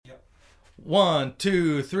1,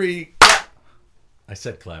 2, 3, clap. I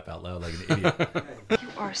said clap out loud like an idiot. You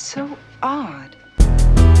are so odd.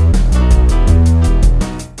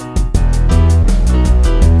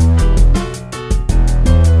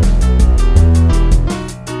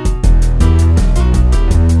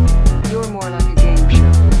 You're more like a game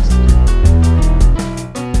show host.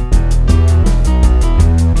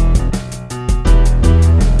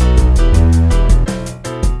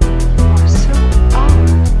 You are so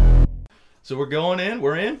odd. So we're going in?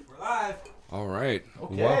 We're in? We're live. All right.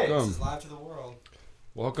 Okay. Welcome. This is live to the world.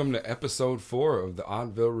 Welcome to episode 4 of the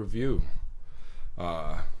Oddville Review.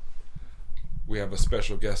 We have a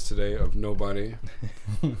special guest today of nobody.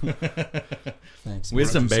 Thanks. With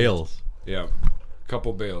some bales. Yeah.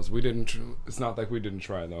 Couple bales. It's not like we didn't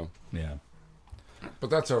try though. Yeah. But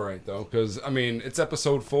that's all right though, because I mean it's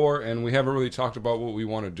episode 4 and we haven't really talked about what we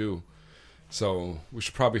want to do. So we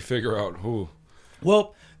should probably figure out who.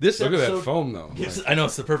 Well, this Look episode... at that foam though. I know,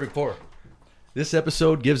 it's the perfect pour. This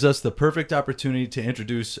episode gives us the perfect opportunity to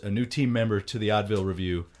introduce a new team member to the Oddville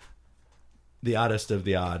Review. The oddest of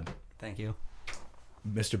the odd. Thank you.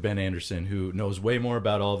 Mr. Ben Anderson, who knows way more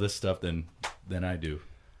about all this stuff than I do.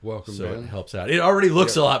 Welcome, So Ben. it helps out. It already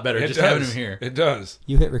looks a lot better It just does. having him here. It does.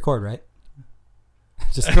 You hit record, right?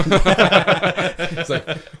 Just It's like,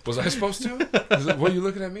 was I supposed to? What are you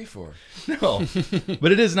looking at me for? No,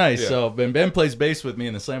 but it is nice. Yeah. So Ben plays bass with me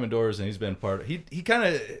in the Slamming Doors, and he's been part of. He kind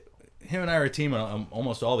of, him and I are a team on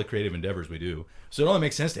almost all the creative endeavors we do. So it only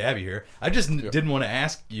makes sense to have you here. I just didn't want to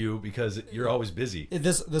ask you because you're always busy.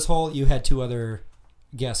 this whole you had 2 other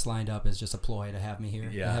guests lined up is just a ploy to have me here.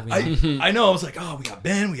 Yeah, Have me on. I know. I was like, oh, we got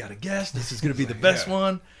Ben, we got a guest. This is going to be the best Yeah.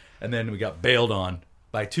 one. And then we got bailed on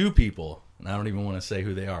by 2 people. And I don't even want to say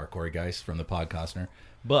who they are, Corey Geist from the Podcostner.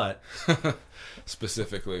 But,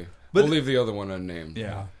 Specifically. But- We'll leave the other one unnamed.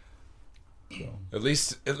 yeah. At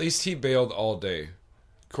least he bailed all day.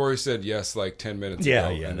 Corey said yes like 10 minutes Yeah,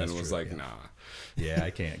 ago, yeah, and then that's was true, like, yeah. nah. Yeah, I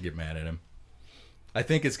can't get mad at him. I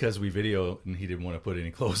think it's because we video and he didn't want to put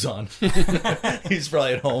any clothes on. He's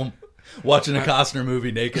probably at home watching a Costner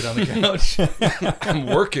movie naked on the couch. I'm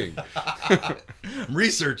working. I'm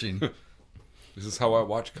researching. This is how I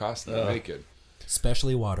watch Costner naked,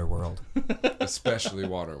 Especially Waterworld. especially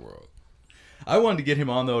Waterworld. I wanted to get him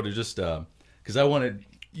on though to just because I wanted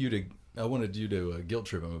you to guilt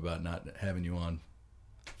trip him about not having you on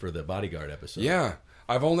for the Bodyguard episode. Yeah.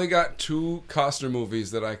 I've only got 2 Costner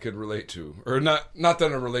movies that I could relate to. Or not that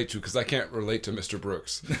I relate to, because I can't relate to Mr.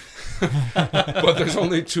 Brooks. But there's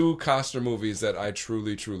only 2 Costner movies that I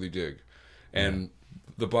truly, truly dig. And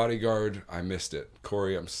The Bodyguard, I missed it.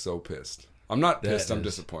 Corey, I'm so pissed. I'm not pissed, I'm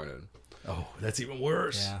disappointed. Oh, that's even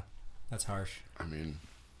worse. Yeah, that's harsh. I mean,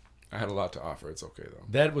 I had a lot to offer. It's okay, though.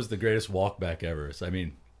 That was the greatest walk back ever. I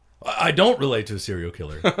mean, I don't relate to a serial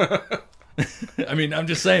killer. I mean, I'm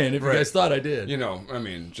just saying, if you guys thought I did. You know, I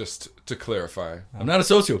mean, just to clarify, I'm not a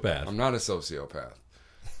sociopath. I'm not a sociopath.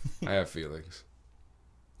 I have feelings.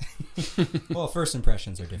 Well, first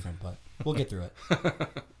impressions are different, but we'll get through it.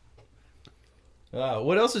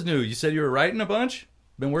 What else is new? You said you were writing a bunch?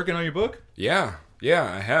 Been working on your book? Yeah,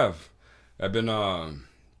 I have. I've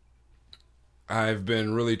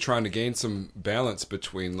been really trying to gain some balance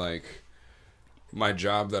between like my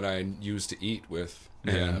job that I used to eat with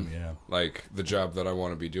and like the job that I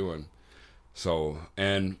want to be doing. So,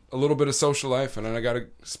 and a little bit of social life, and then I got to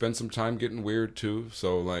spend some time getting weird too.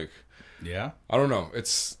 So like, Yeah. I don't know.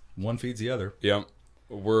 It's One feeds the other. yeah,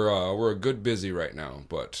 we're a good busy right now,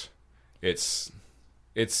 but it's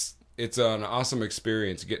an awesome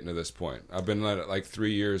experience getting to this point. I've been at it like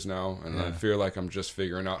 3 years now, and I feel like I'm just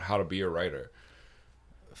figuring out how to be a writer.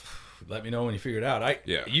 Let me know when you figure it out.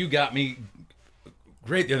 Yeah. You got me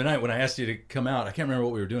great the other night when I asked you to come out. I can't remember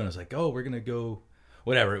what we were doing. I was like, oh, we're going to go,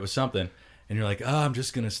 whatever. It was something. And you're like, I'm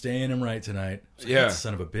just going to stay in and write tonight. I was like, Yeah.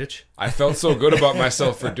 Son of a bitch. I felt so good about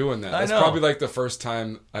myself for doing that. I That's know. probably like the first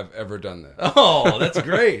time I've ever done that. Oh, that's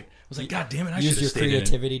great. I was like, God damn it. I should Use have your stayed in.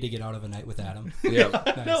 creativity to get out of a night with Adam. Yeah.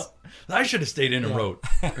 Nice. No, I should have stayed in and wrote.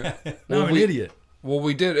 Well, I'm an idiot. Well,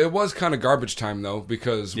 we did. It was kind of garbage time, though,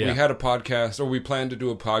 because we Yeah. had a podcast, or we planned to do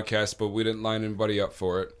a podcast, but we didn't line anybody up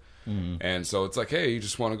for it. Mm-hmm. And so it's like, hey, you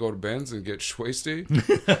just want to go to Ben's and get schwasty?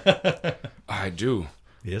 I do.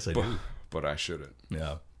 Yes, I do. But I shouldn't.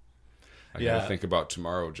 Yeah. I gotta think about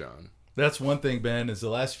tomorrow, John. That's one thing, Ben, is the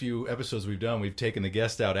last few episodes we've done, we've taken the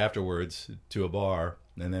guest out afterwards to a bar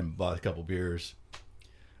and then bought a couple beers.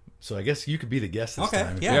 So I guess you could be the guest this Okay,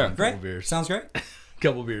 time. yeah, Yeah. great. Couple beers. Sounds great.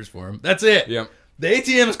 Couple beers for him. That's it. Yep. The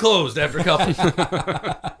ATM is closed after a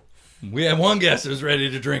couple. We had one guest that was ready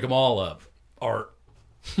to drink them all up. Art.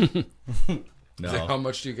 He's like, how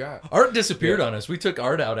much do you got? Art disappeared on us. We took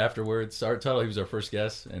Art out afterwards. Art Tuttle, he was our first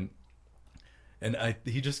guest, and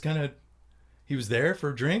he just kind of, he was there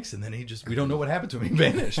for drinks, and then we don't know what happened to him. He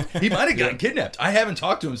vanished. He might have gotten kidnapped. I haven't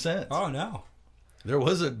talked to him since. Oh, no. There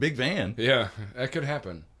was a big van. Yeah, that could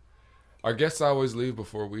happen. Our guests always leave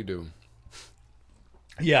before we do.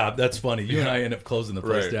 Yeah, that's funny. You and I end up closing the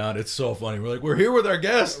place Right. down. It's so funny. We're like, we're here with our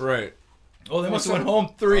guests. Right. Oh, they must have went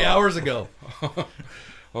home 3 hours ago.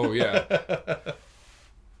 Oh, yeah.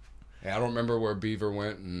 Yeah, I don't remember where Beaver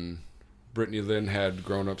went, and Brittany Lynn had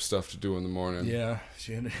grown-up stuff to do in the morning. Yeah,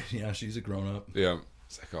 she's a grown-up. Yeah.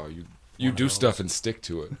 It's like, oh, you do stuff and stick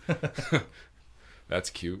to it. That's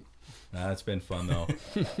cute. Nah, it's been fun, though.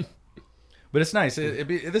 But it's nice.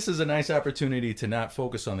 This is a nice opportunity to not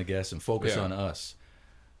focus on the guests and focus on us.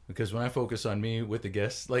 Because when I focus on me with the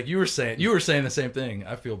guests, like you were saying the same thing.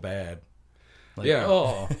 I feel bad. Like, Yeah.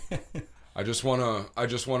 Oh. I just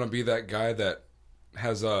wanna be that guy that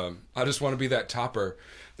has I just want to be that topper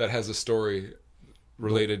that has a story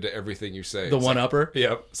related to everything you say. The It's one-upper? Like,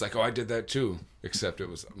 yep. It's like, oh, I did that too, except it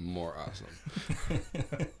was more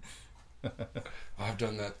awesome. I've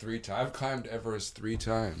done that 3 times. I've climbed Everest 3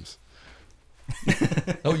 times.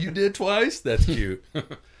 Oh, you did twice? That's cute.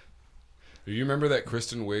 Do you remember that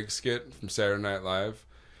Kristen Wiig skit from Saturday Night Live?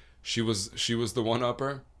 She was the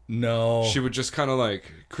one-upper. No. She would just kind of like,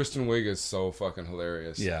 Kristen Wiig is so fucking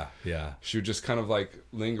hilarious. Yeah. She would just kind of like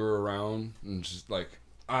linger around and just like,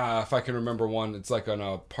 if I can remember one, it's like an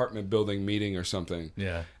apartment building meeting or something.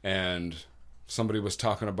 Yeah. And somebody was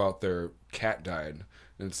talking about their cat died.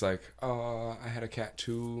 And it's like, oh, I had a cat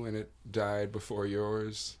too, and it died before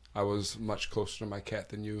yours. I was much closer to my cat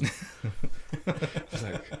than you. It's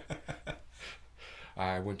like,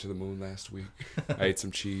 I went to the moon last week. I ate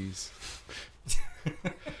some cheese.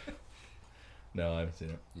 No, I haven't seen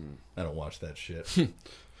it. I don't watch that shit.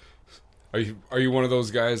 Are you one of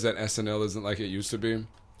those guys that SNL isn't like it used to be?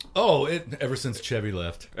 Oh, ever since Chevy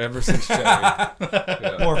left. Ever since Chevy.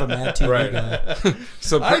 Yeah. More of a Mad TV Right. guy.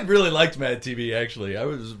 So I really liked Mad TV, actually. I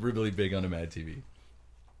was really big on Mad TV.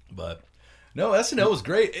 But, no, SNL was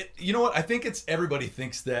great. You know what? I think everybody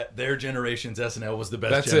thinks that their generation's SNL was the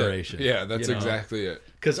best that's generation. it. Yeah, that's you know? exactly it.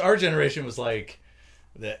 Because our generation was like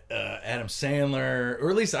that Adam Sandler, or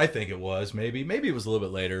at least I think it was. Maybe it was a little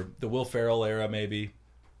bit later. The Will Ferrell era, maybe.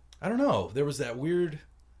 I don't know. There was that weird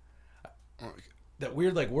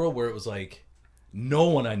like world where it was like no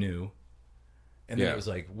one I knew, and then it was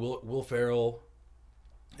like Will Ferrell,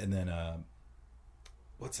 and then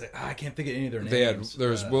what's that? I can't think of any of their names.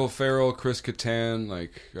 There's Will Ferrell, Chris Kattan,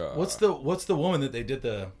 like what's the woman that they did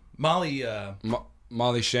the Molly?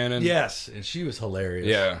 Molly Shannon. Yes, and she was hilarious.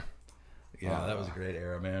 Yeah. That was a great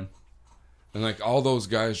era, man. And like all those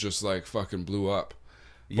guys just like fucking blew up.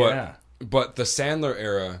 But the Sandler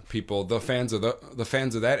era people, the fans of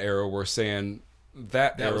that era were saying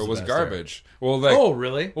that era was garbage. Era. Well, like, oh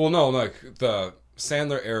really? Well, no, like the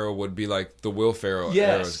Sandler era would be like the Will Ferrell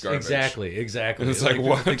era is garbage. Exactly. And it's like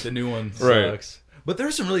what? I think the new one sucks. Right. But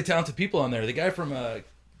there's some really talented people on there. The guy from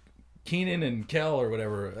Keenan and Kel or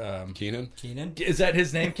whatever. Keenan? Is that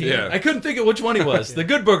his name? Keenan? Yeah. I couldn't think of which one he was. The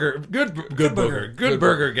Good Burger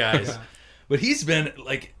guys. Yeah. But he's been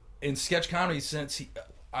like in sketch comedy since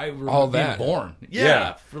I remember All being that. born.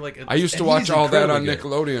 Yeah. For like I used to watch all that on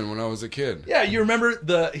Nickelodeon when I was a kid. Yeah, you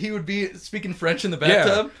remember he would be speaking French in the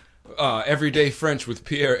bathtub? Everyday French with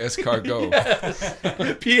Pierre Escargot.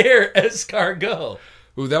 Yes. Pierre Escargot.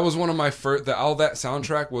 Ooh, that was one of my first. All that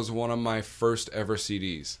soundtrack was one of my first ever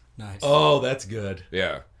CDs. Nice. Oh, that's good.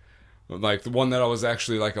 Yeah, like the one that I was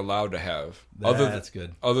actually like allowed to have. That's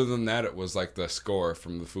good. Other than that, it was like the score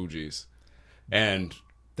from the Fugees, and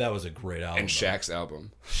that was a great album. And Shaq's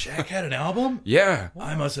album. Shaq had an album? Yeah,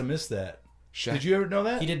 I must have missed that. Shaq. Did you ever know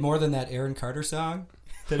that? He did more than that Aaron Carter song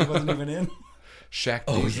that he wasn't even in. Shaq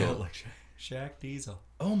Oh Diesel. yeah, like Shaq Diesel.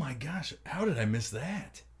 oh my gosh, how did I miss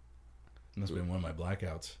that? Must have been one of my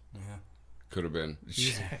blackouts. Yeah. Could have been.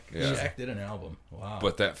 Shaq, Yeah. Shaq did an album. Wow.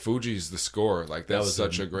 But that Fugees, the score, like that's was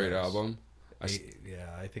such a a great nice- album. I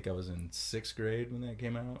think I was in 6th grade when that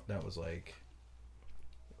came out. That was like,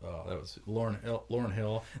 that was Lauryn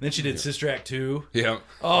Hill. And then she did Sister Act 2. Yeah.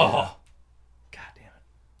 Oh, god damn it.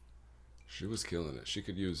 She was killing it. She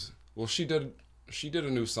could use. Well, she did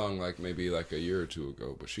a new song like maybe like a year or two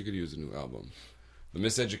ago, but she could use a new album. The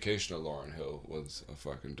Miseducation of Lauryn Hill was a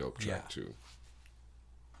fucking dope track too.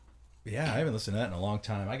 Yeah, I haven't listened to that in a long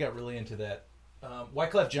time. I got really into that.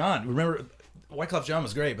 Wyclef Jean. Remember, Wyclef Jean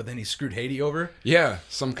was great, but then he screwed Haiti over. Yeah,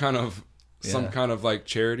 some kind of like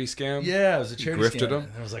charity scam. Yeah, it was a charity grifted scam. him.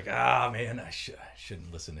 And I was like, man, I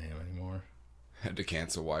shouldn't listen to him anymore. Had to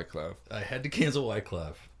cancel Wyclef. I had to cancel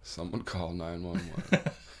Wyclef. Someone call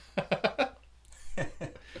 911.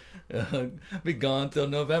 Be gone till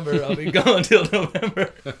November. I'll be gone till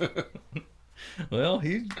November. Well,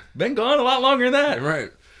 he's been gone a lot longer than that. Right.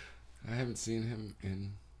 I haven't seen him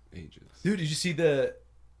in ages. Dude, did you see the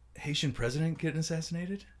Haitian president getting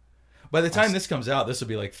assassinated? By the time this comes out, this will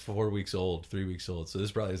be like 4 weeks old, 3 weeks old. So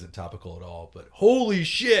this probably isn't topical at all. But holy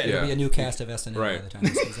shit. It'll be a new cast of SNL by the time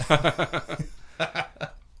this comes out.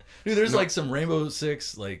 Dude, there's like some Rainbow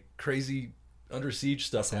Six, like crazy under siege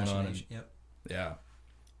stuff going on. And, Yep. yeah.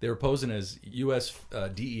 They were posing as U.S.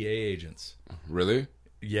 DEA agents. Really?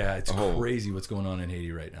 Yeah, it's crazy what's going on in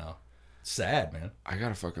Haiti right now. Sad, man. I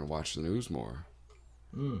gotta fucking watch the news more.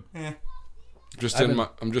 Eh.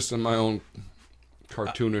 I'm just in my own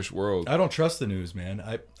cartoonish world. I don't trust the news, man.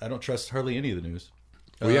 I don't trust hardly any of the news.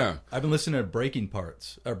 Yeah. I've been listening to Breaking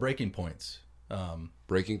Points. Breaking Points?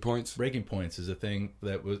 Breaking Points is a thing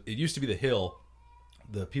that was. It used to be The Hill.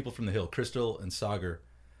 The people from The Hill, Crystal and Sagar,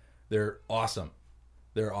 they're awesome.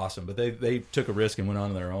 They're awesome, but they took a risk and went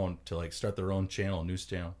on their own to like start their own channel, news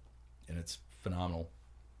channel, and it's phenomenal,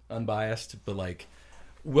 unbiased, but like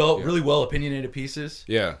really well opinionated pieces.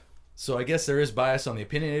 Yeah. So I guess there is bias on the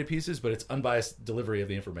opinionated pieces, but it's unbiased delivery of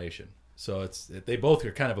the information. So they both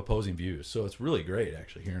are kind of opposing views. So it's really great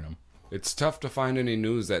actually hearing them. It's tough to find any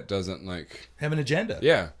news that doesn't like have an agenda.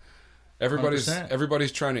 Yeah. Everybody's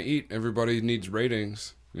 100%. trying to eat. Everybody needs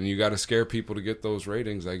ratings. And you got to scare people to get those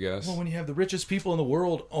ratings, I guess. Well, when you have the richest people in the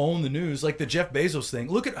world own the news, like the Jeff Bezos thing.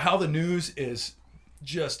 Look at how the news is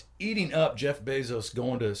just eating up Jeff Bezos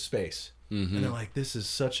going to space. Mm-hmm. And they're like, this is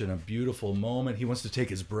such a beautiful moment. He wants to take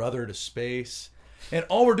his brother to space. And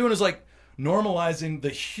all we're doing is like normalizing the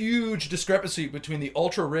huge discrepancy between the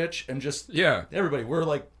ultra rich and just everybody. We're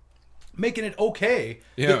like making it okay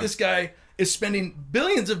that this guy is spending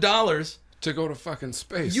billions of dollars to go to fucking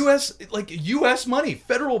space. U.S. money,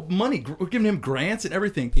 federal money. We're giving him grants and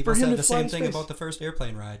everything. People for him said to the fly same to thing space. about the first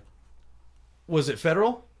airplane ride. Was it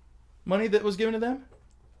federal money that was given to them?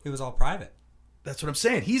 It was all private. That's what I'm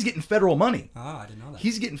saying. He's getting federal money. Oh, I didn't know that.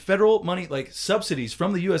 He's getting federal money, like subsidies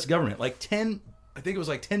from the U.S. government, like I think it was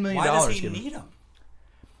like $10 million. Why does he need them?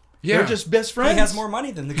 Yeah. They're just best friends. He has more money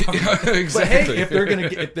than the government. Yeah, exactly. But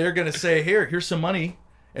hey, if they're gonna say, here's some money.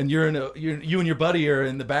 And you and your buddy are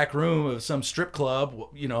in the back room of some strip club,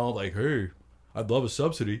 like, hey, I'd love a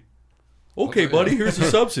subsidy. Okay, buddy, here's a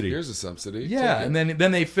subsidy. Here's a subsidy. Yeah, and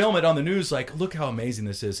then they film it on the news, like, look how amazing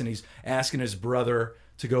this is. And he's asking his brother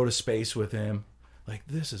to go to space with him. Like,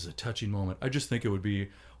 this is a touching moment. I just think it would be,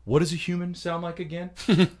 what does a human sound like again?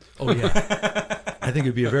 Oh, yeah. I think it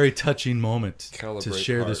would be a very touching moment to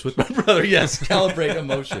share this with my brother. Yes, calibrate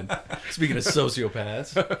emotion. Speaking of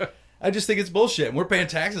sociopaths. I just think it's bullshit. And we're paying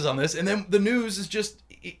taxes on this. And then the news is just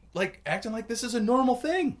like acting like this is a normal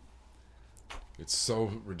thing. It's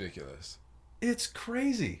so ridiculous. It's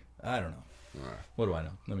crazy. I don't know. What do I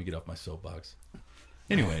know? Let me get off my soapbox.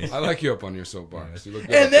 Anyways. I like you up on your soapbox. You look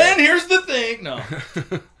good and then here's the thing. No.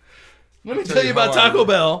 Let me tell you about Taco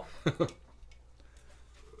Bell.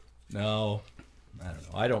 No. I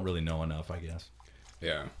don't know. I don't really know enough, I guess.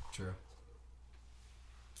 Yeah. True.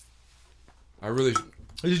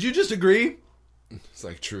 Did you just agree? It's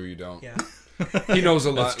like, true, you don't. Yeah. He knows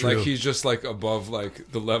a lot. true. Like, he's just like above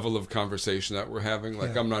like the level of conversation that we're having.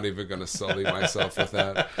 Like, I'm not even going to sully myself with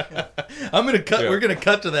that. I'm going to cut. Yeah. We're going to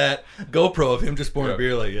cut to that GoPro of him just pouring a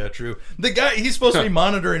beer. Like, yeah, true. The guy, he's supposed to be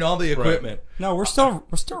monitoring all the equipment. Right. No, we're still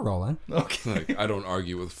rolling. Okay. Like, I don't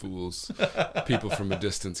argue with fools. People from a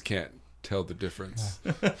distance can't tell the difference.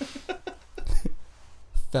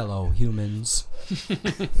 Fellow humans.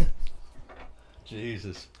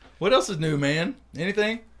 Jesus. What else is new, man?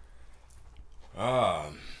 Anything?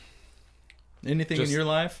 Anything in your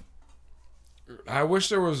life? I wish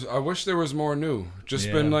there was more new.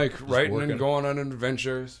 Just been like writing and going on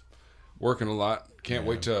adventures, working a lot. Can't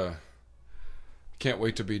wait to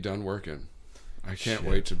be done working. I can't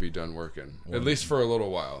wait to be done working. At least for a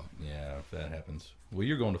little while. Yeah, if that happens. Well,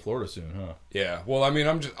 you're going to Florida soon, huh? Yeah. Well, I mean,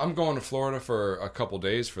 I'm going to Florida for a couple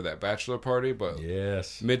days for that bachelor party, but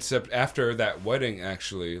after that wedding,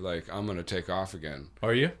 actually, like, I'm gonna take off again.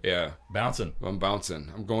 Are you? Yeah. Bouncing. I'm bouncing.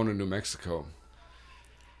 I'm going to New Mexico.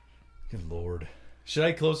 Good Lord. Should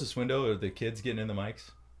I close this window? Are the kids getting in the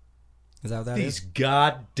mics? Is that what that These is?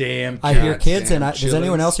 goddamn I hear kids, and chillins. does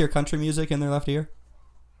anyone else hear country music in their left ear?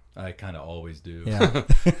 I kind of always do. Yeah.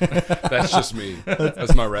 That's just me.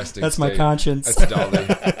 That's my resting That's state. my conscience. That's Dolly.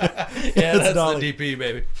 Yeah, that's Dolly. the DP,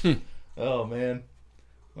 baby. Oh, man.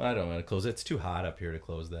 Well, I don't want to close it. It's too hot up here to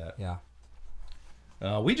close that. Yeah.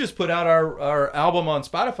 We just put out our album on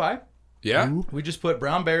Spotify. Yeah? We just put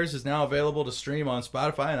Brown Bears is now available to stream on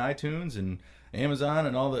Spotify and iTunes and Amazon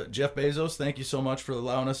and all the Jeff Bezos, thank you so much for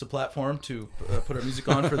allowing us a platform to put our music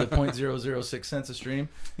on for the 0.006 cents a stream.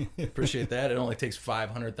 Appreciate that. It only takes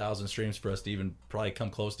 500,000 streams for us to even probably come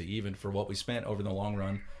close to even for what we spent over the long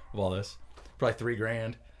run of all this. Probably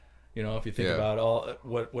 $3,000. You know, if you think about all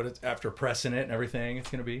what it's after pressing it and everything, it's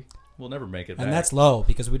gonna be. We'll never make it back. And that's low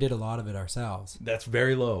because we did a lot of it ourselves. That's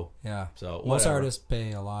very low. Yeah. So most artists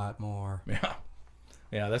pay a lot more. Yeah.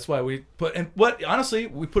 Yeah, that's why we put honestly,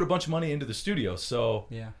 we put a bunch of money into the studio. So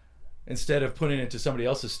instead of putting it into somebody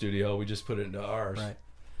else's studio, we just put it into ours. Right.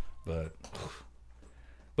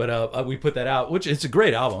 But we put that out, which it's a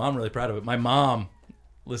great album. I'm really proud of it. My mom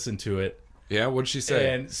listened to it. Yeah, what'd she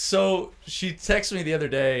say? And so she texted me the other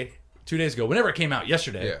day, 2 days ago, whenever it came out,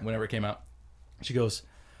 yesterday, whenever it came out. She goes,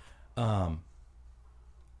 are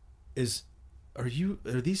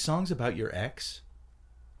these songs about your ex?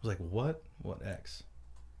 I was like, what? What ex?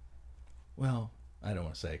 Well, I don't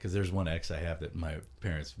want to say because there's one ex I have that my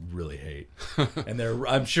parents really hate, and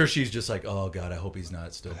I'm sure she's just like, oh God, I hope he's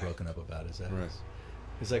not still broken up about his ex. Right.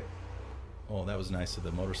 It's like, oh, that was nice of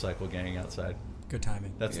the motorcycle gang outside. Good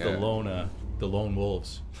timing. That's the lone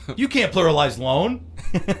wolves. You can't pluralize lone.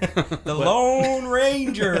 The Lone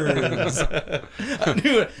Rangers.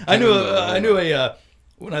 I knew a.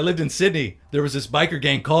 When I lived in Sydney, there was this biker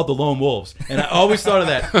gang called the Lone Wolves. And I always thought of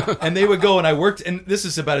that. And they would go, and I worked, and this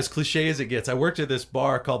is about as cliche as it gets. I worked at this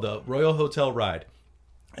bar called the Royal Hotel Ride.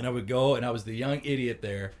 And I would go, and I was the young idiot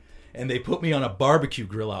there. And they put me on a barbecue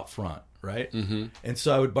grill out front, right? Mm-hmm. And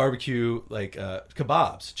so I would barbecue, like,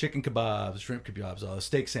 kebabs, chicken kebabs, shrimp kebabs, all the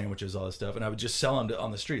steak sandwiches, all this stuff. And I would just sell them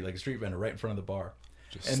on the street, like a street vendor, right in front of the bar.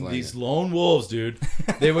 And these lone wolves, dude,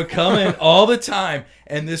 they would come in all the time.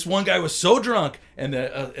 And this one guy was so drunk. And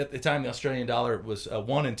at the time, the Australian dollar was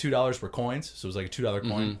 $1 and $2 were coins. So it was like a $2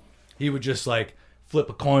 coin. He would just like flip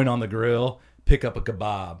a coin on the grill, pick up a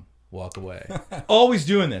kebab, walk away. Always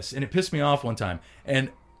doing this. And it pissed me off one time. And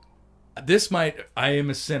I am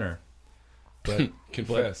a sinner. But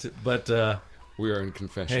confess. But we are in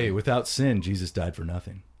confession. Hey, without sin, Jesus died for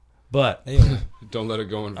nothing. But don't let it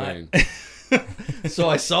go in vain. So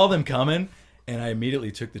I saw them coming, and I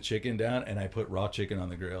immediately took the chicken down, and I put raw chicken on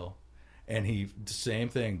the grill. And same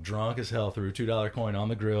thing, drunk as hell, threw a $2 coin on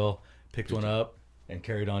the grill, picked one up, and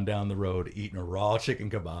carried on down the road, eating a raw chicken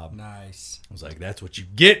kebab. Nice. I was like, that's what you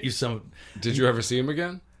get, you son. Did you ever see him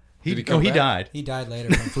again? He died. He died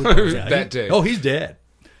later from food poisoning. That day. Oh, he's dead.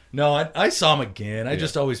 No, I saw him again. I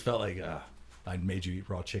just always felt like, I made you eat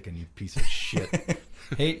raw chicken, you piece of shit.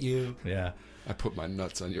 Hate you. Yeah. I put my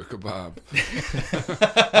nuts on your kebab.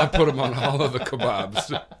 I put them on all of the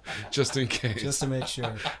kebabs, just in case. Just to make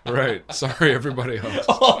sure. Right. Sorry, everybody else.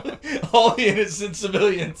 All the innocent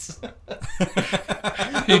civilians.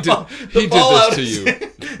 He did this to you.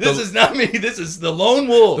 This is not me. This is the Lone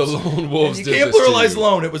Wolves. The Lone Wolves and did you can't this pluralize to you.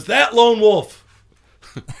 lone. It was that Lone Wolf.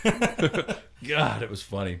 God, it was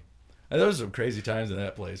funny. And there was some crazy times in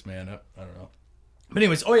that place, man. I don't know. But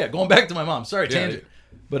anyways, going back to my mom. Sorry, tangent.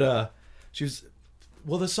 But she was,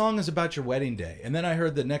 well, the song is about your wedding day. And then I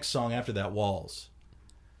heard the next song after that, Walls.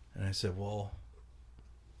 And I said, well,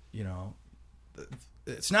 you know,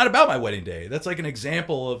 it's not about my wedding day. That's like an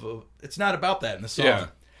example of, it's not about that in the song. Yeah.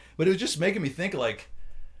 But it was just making me think like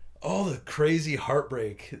all the crazy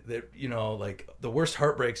heartbreak that, you know, like the worst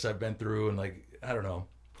heartbreaks I've been through. And like, I don't know.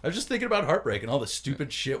 I was just thinking about heartbreak and all the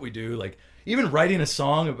stupid shit we do. Like even writing a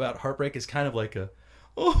song about heartbreak is kind of like a,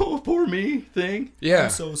 oh, poor me thing. Yeah. I'm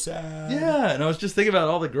so sad. Yeah. And I was just thinking about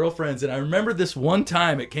all the girlfriends. And I remember this one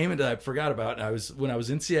time it came into, I forgot about it. When I was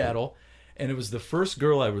in Seattle, and it was the first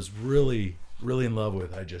girl I was really, really in love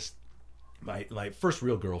with. My first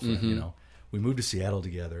real girlfriend, you know. We moved to Seattle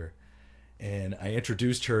together, and I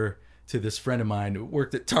introduced her to this friend of mine who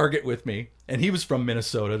worked at Target with me. And he was from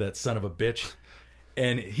Minnesota, that son of a bitch.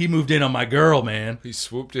 And he moved in on my girl, man. He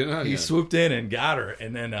swooped in on you. He swooped in and got her.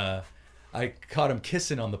 And then I caught him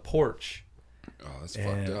kissing on the porch. Oh, that's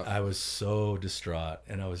fucked up. I was so distraught.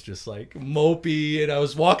 And I was just like mopey. And I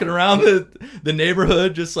was walking around the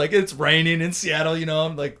neighborhood just like it's raining in Seattle. You know,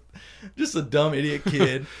 I'm like just a dumb idiot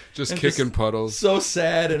kid. Just kicking puddles. So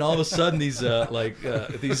sad. And all of a sudden these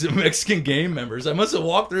these Mexican gang members, I must have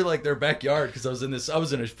walked through like their backyard because I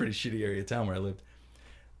was in a pretty shitty area of town where I lived.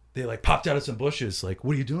 They like popped out of some bushes. Like,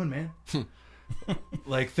 what are you doing, man?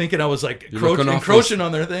 Like thinking I was like encroaching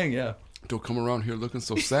on their thing. Yeah. Don't come around here looking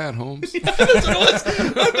so sad, Holmes. Yeah, that's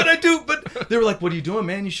what I do. But they were like, what are you doing,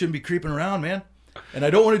 man? You shouldn't be creeping around, man. And I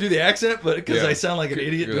don't want to do the accent, but because I sound like an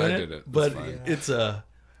idiot doing it. But it's you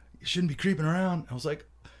shouldn't be creeping around. I was like,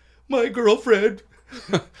 my girlfriend.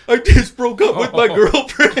 I just broke up with my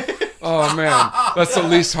girlfriend. Oh man, That's the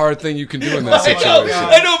least hard thing you can do in that I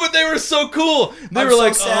situation. know, but they were so cool. They I'm were so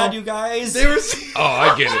like, sad, oh, you guys. they were. Oh,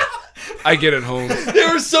 I get it. I get it, Holmes. They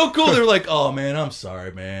were so cool. They were like, "Oh man, I'm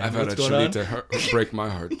sorry, man. I've had What's a going treat on?" to break my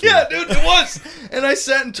heart. Too. Yeah, dude, it was. And I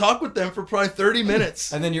sat and talked with them for probably 30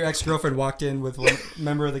 minutes. And then your ex-girlfriend walked in with one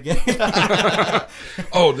member of the gang.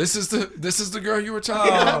 Oh, this is the girl you were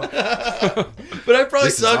talking about. But I probably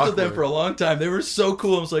This is sucked with them awkward. for a long time. They were so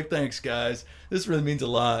cool. I was like, "Thanks, guys. This really means a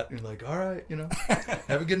lot." And you're like, "All right,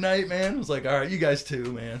 have a good night, man." I was like, "All right, you guys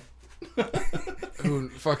too, man."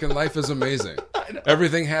 Dude, fucking life is amazing.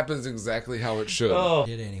 Everything happens exactly how it should. Oh,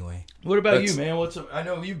 Did anyway. what about That's- you, man? I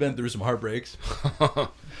know you've been through some heartbreaks.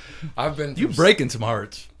 I've been You through breaking some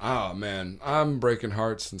hearts. Oh man, I'm breaking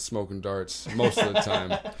hearts and smoking darts most of the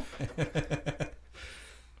time.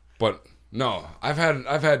 But no, I've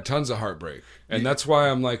had tons of heartbreak, and that's why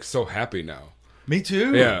I'm like so happy now. Me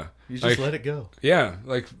too. Yeah, You just like, let it go. Yeah,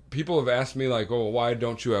 like people have asked me like, "Oh, why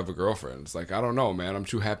don't you have a girlfriend?" It's like I don't know, man. I'm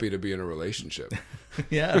too happy to be in a relationship.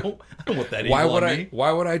 Yeah, I don't want that. Why evil would on I? me.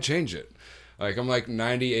 Why would I change it? Like I'm like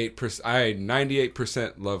 98%. I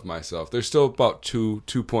 98% love myself. There's still about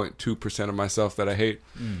 2.2% of myself that I hate.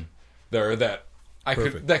 There that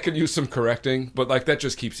Perfect. that could use some correcting, but like that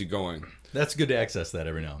just keeps you going. That's good to access that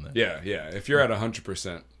every now and then. Yeah, yeah. If you're at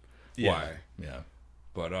 100%, why? Yeah.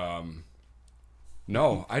 But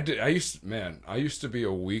no, I used to be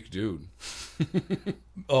a weak dude.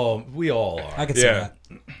 Oh, we all are. I could see Yeah.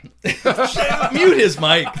 that. Mute his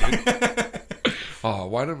mic, dude. Oh,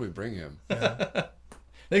 why did we bring him?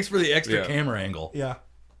 Thanks for the extra Yeah. camera angle. Yeah.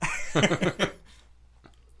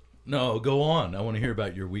 No, go on. I want to hear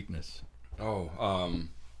about your weakness. Oh,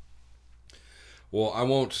 well, I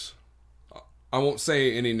won't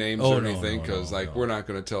say any names Oh, or no, anything no, because no, like no. we're not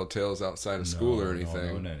going to tell tales outside of school or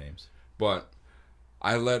anything. No names. But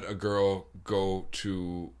I let a girl go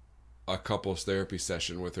to a couples therapy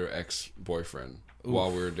session with her ex-boyfriend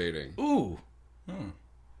while we were dating. Ooh.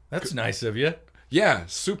 That's nice of you. Yeah,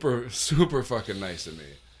 super fucking nice of me.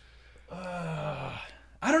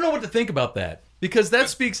 I don't know what to think about that because that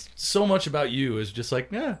speaks so much about you. Is just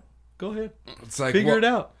like, yeah, go ahead, It's like figure well, it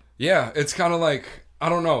out. Yeah, it's kind of like I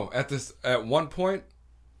don't know. At one point,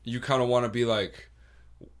 you kind of want to be like,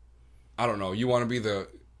 I don't know. You want to be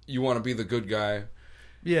the good guy.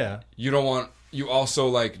 Yeah. You also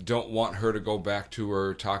like don't want her to go back to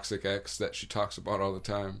her toxic ex that she talks about all the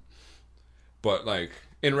time. But like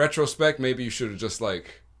in retrospect, maybe you should have just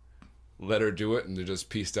like let her do it and they just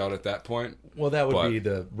pieced out at that point. Well, that would But- be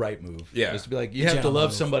the right move. Yeah. Just to be like, you have to Gentle love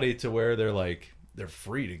move. somebody to where they're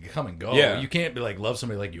free to come and go. Yeah. You can't be like love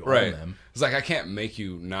somebody like you Right. own them. It's like I can't make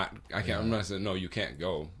you not. I can't. I'm not saying no. You can't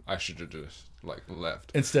go. I should have just like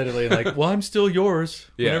left. Instead of like, well, I'm still yours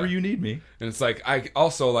Yeah. whenever you need me. And it's like I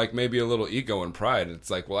also like maybe a little ego and pride.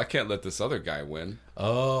 It's like, well, I can't let this other guy win.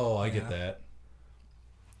 Oh, I get that.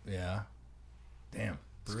 Yeah. Damn.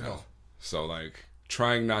 Brutal. So like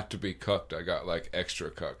trying not to be cucked, I got like extra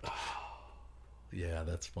cucked. Yeah,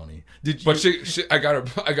 that's funny. Did you? But she I got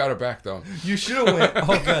her back though. You should have went.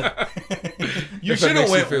 Oh, good. You If that should have makes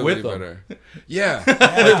you went feel with any them. better. Yeah,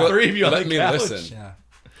 The three of you on let the me couch. listen. Yeah.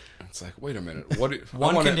 It's like, wait a minute. What?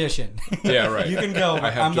 One condition. Yeah, right. You can go. I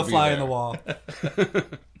have I'm to the be fly there. on the wall.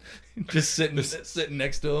 Just sitting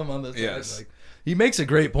next to him on the side. Yes. Like, he makes a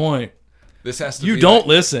great point. This has to. You be don't like-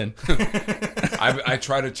 listen. I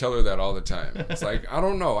try to tell her that all the time. It's like I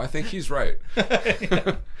don't know. I think he's right.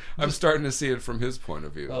 I'm starting to see it from his point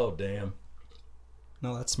of view. Oh, damn.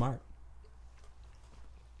 No, that's smart.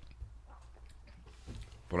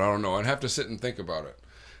 But I don't know. I'd have to sit and think about it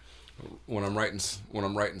when I'm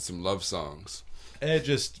writing some love songs. It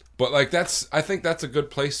just But like I think that's a good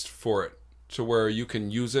place for it to where you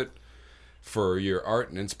can use it for your art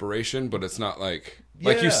and inspiration, but it's not like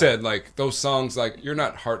Yeah. you said, like those songs, like you're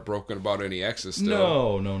not heartbroken about any exes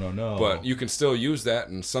still. no. But you can still use that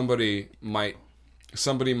and somebody might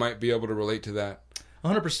be able to relate to that.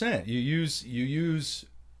 100%. You use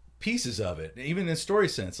pieces of it, even in story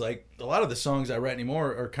sense. Like a lot of the songs I write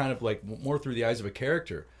anymore are kind of like more through the eyes of a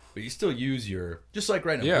character, but you still use just like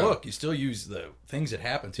writing a Yeah. book. You still use the things that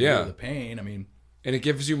happen to Yeah. you, the pain. I mean, And it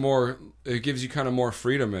gives you kind of more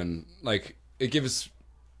freedom, and like it gives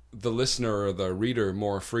the listener or the reader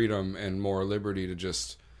more freedom and more liberty to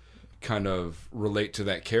just kind of relate to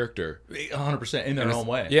that character 100% in their And own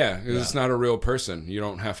way. Yeah, 'cause it's not a real person. You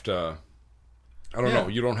don't have to. I don't know.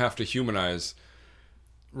 You don't have to humanize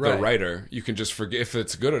the writer. You can just forget if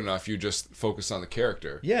it's good enough. You just focus on the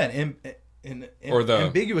character. Yeah, and Or the-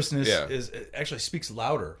 ambiguousness yeah. it actually speaks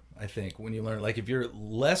louder. I think when you learn, like if you're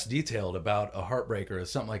less detailed about a heartbreaker or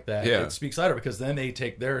something like that, Yeah. it speaks louder because then they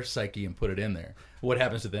take their psyche and put it in there. What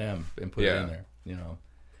happens to them and put it in there. You know,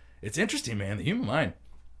 it's interesting, man. The human mind.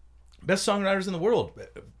 Best songwriters in the world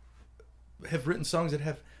have written songs that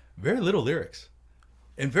have very little lyrics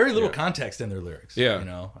and very little context in their lyrics. Yeah. You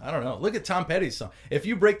know, I don't know. Look at Tom Petty's song. If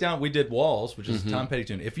you break down, we did Walls, which is a Tom Petty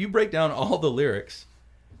tune. If you break down all the lyrics,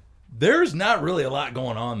 there's not really a lot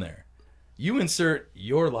going on there. You insert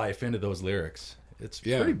your life into those lyrics. It's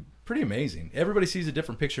pretty amazing. Everybody sees a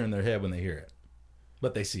different picture in their head when they hear it,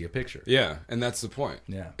 but they see a picture. Yeah, and that's the point.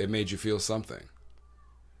 Yeah. It made you feel something.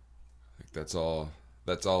 Like that's all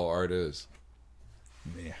art is.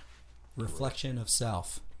 Yeah. Reflection of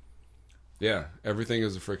self. Yeah, everything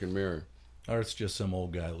is a freaking mirror. Art's just some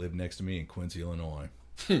old guy that lived next to me in Quincy, Illinois.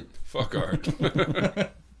 Fuck art.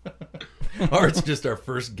 Art's just our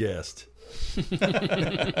first guest. We're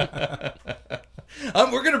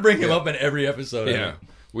going to bring him up in every episode. Yeah,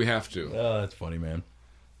 we have to. Oh, that's funny, man.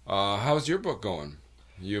 How's your book going?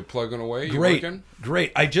 You plugging away? You Great. working?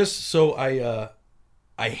 Great. I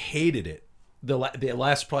hated it. The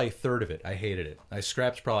last probably third of it, I hated it. I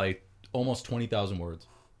scrapped probably almost 20,000 words.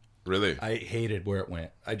 Really? I hated where it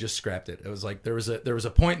went. I just scrapped it. It was like there was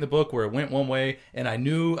a point in the book where it went one way, and I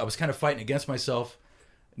knew I was kind of fighting against myself,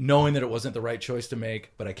 knowing that it wasn't the right choice to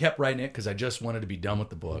make. But I kept writing it because I just wanted to be done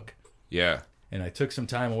with the book. Yeah. And I took some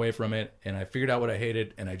time away from it, and I figured out what I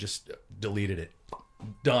hated, and I just deleted it.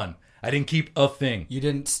 Done. I didn't keep a thing. You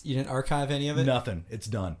didn't archive any of it? Nothing. It's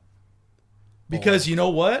done. Because you know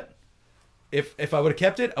what? If I would have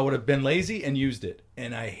kept it, I would have been lazy and used it.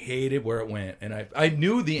 And I hated where it went. And I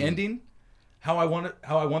knew the ending, how I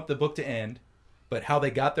want the book to end, but how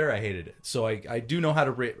they got there, I hated it. So I do know how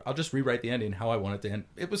to I'll just rewrite the ending how I want it to end.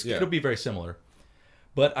 It'll be very similar.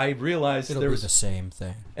 But I realized It'll be the same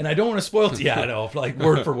thing. And I don't want to spoil it. Yeah, I know, like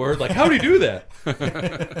word for word. Like, how do you do that?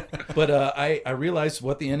 But I realized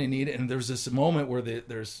what the ending needed, and there's this moment where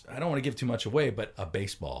there's, I don't want to give too much away, but a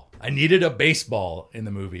baseball. I needed a baseball in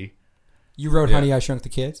the movie. You wrote Honey, I Shrunk the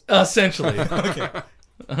Kids? Essentially. Okay.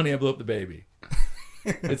 Honey, I Blew Up the Baby.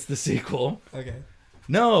 It's the sequel. Okay.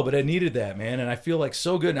 No, but I needed that, man, and I feel like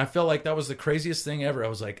so good, and I felt like that was the craziest thing ever. I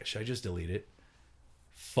was like, should I just delete it?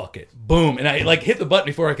 Fuck it. Boom. And I like hit the button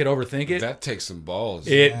before I could overthink it. That takes some balls.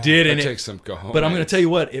 It did. That and takes some cojones. But I'm going to tell you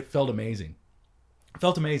what, it felt amazing. It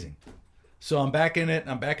felt amazing. So I'm back in it.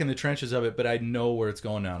 I'm back in the trenches of it, but I know where it's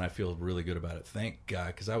going now, and I feel really good about it. Thank God,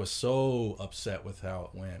 because I was so upset with how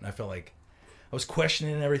it went. I felt like I was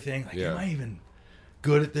questioning everything. Like, am I even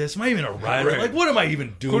good at this? Am I even a writer? Like, what am I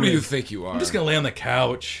even doing? Who do you think you are? I'm just going to lay on the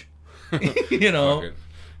couch. You know?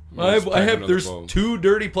 There's 2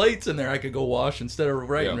 dirty plates in there I could go wash instead of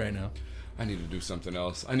writing right now. I need to do something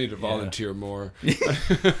else. I need to volunteer more.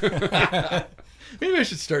 Maybe I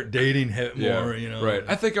should start dating more, you know. Right.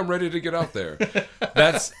 I think I'm ready to get out there.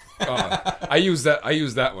 That's I use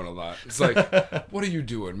that one a lot. It's like, what are you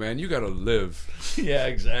doing, man? You got to live. Yeah,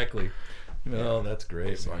 exactly. Oh, that's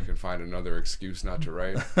great. So man. I can find another excuse not to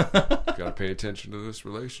write. Got to pay attention to this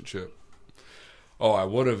relationship. Oh, I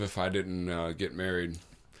would have if I didn't get married.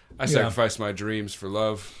 I sacrificed my dreams for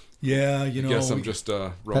love. Yeah, you know. Guess I'm just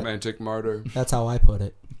a romantic martyr. That's how I put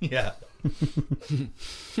it. Yeah.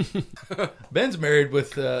 Ben's married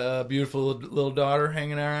with a beautiful little daughter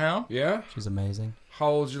hanging around. Yeah? She's amazing. How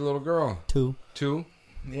old's your little girl? 2. 2?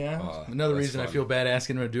 Yeah. Another reason fun. I feel bad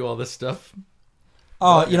asking her to do all this stuff.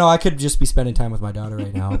 Oh, you know, I could just be spending time with my daughter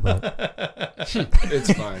right now, but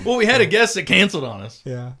It's fine. Well, we had a guest that canceled on us.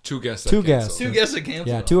 yeah. 2 guests. 2 guests. 2 guests that canceled.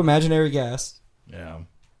 Yeah, 2 imaginary guests. Yeah.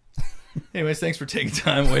 Anyways, thanks for taking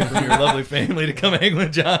time away from your lovely family to come hang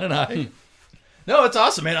with John and I. No, it's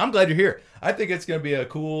awesome, man. I'm glad you're here. I think it's going to be a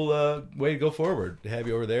cool way to go forward to have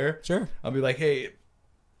you over there. Sure. I'll be like, hey,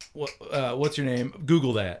 what's your name?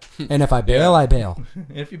 Google that. And if I bail, I bail.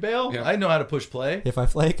 And if you bail, I know how to push play. If I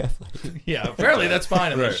flake, I flake. Yeah, apparently that's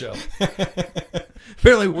fine on this show.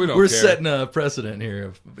 Apparently we're setting a precedent here.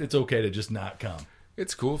 Of it's okay to just not come.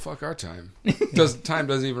 It's cool. Fuck our time. Time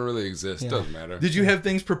doesn't even really exist. Doesn't matter. Did you have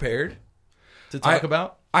things prepared to talk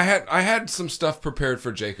about? I had some stuff prepared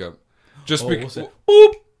for Jacob. Just because.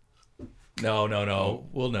 Boop. No.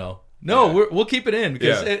 We'll know. No, we'll keep it in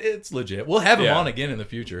because it's legit. We'll have him on again in the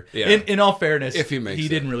future. Yeah. In all fairness, if he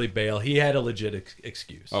didn't really bail. He had a legit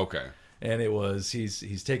excuse. Okay. And it was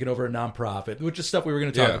he's taken over a nonprofit, which is stuff we were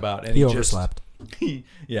going to talk about. And he overslept. He's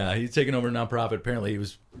taken over a nonprofit. Apparently, he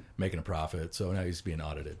was making a profit, so now he's being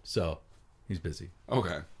audited. So he's busy.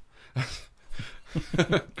 Okay.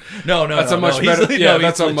 No, that's a much better.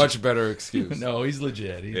 That's a much better excuse. No, he's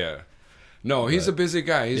legit. He's a busy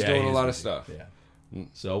guy. He's doing a lot of stuff. Yeah.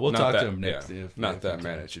 So we'll talk to him next. Yeah. Not that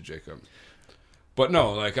mad at you, Jacob. But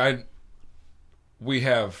no, like we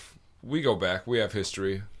go back. We have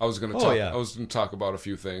history. I was going to talk. I was going to talk about a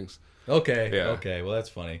few things. Okay. Yeah. Okay. Well, that's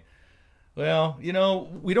funny. Well,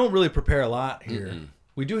 we don't really prepare a lot here.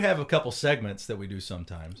 We do have a couple segments that we do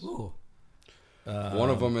sometimes. Ooh. One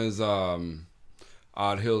of them is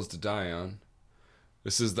Odd Hills to Die On.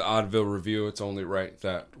 This is the Oddville Review. It's only right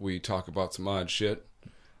that we talk about some odd shit.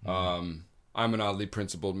 I'm an oddly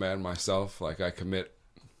principled man myself. Like, I commit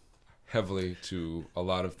heavily to a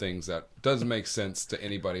lot of things that doesn't make sense to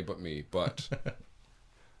anybody but me, but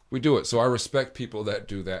we do it. So I respect people that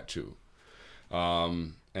do that too.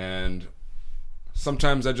 And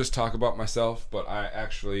sometimes I just talk about myself, but I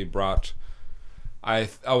actually I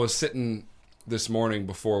was sitting this morning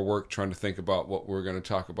before work trying to think about what we're going to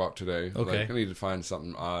talk about today. Okay. Like, I need to find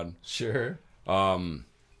something odd. Sure.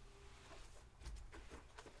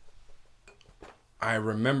 I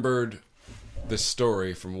remembered this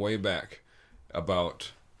story from way back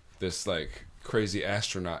about this like crazy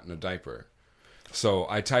astronaut in a diaper. So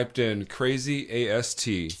I typed in crazy AST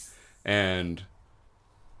and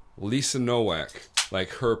Lisa Nowak, like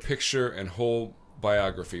her picture and whole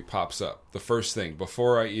biography pops up. The first thing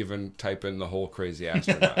before I even type in the whole crazy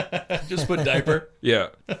astronaut. Just put diaper. Yeah.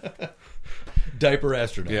 Diaper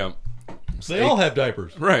astronaut. Yeah. They all have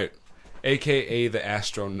diapers. Right. AKA the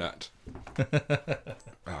Astro-Nut.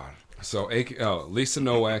 So Lisa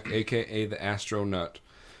Nowak, AKA the Astro-Nut,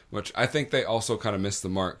 which I think they also kind of missed the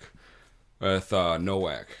mark with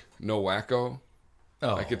Nowak. Nowacko.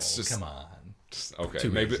 Oh, Like, it's just- come on. Okay,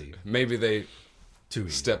 Too easy. maybe they Too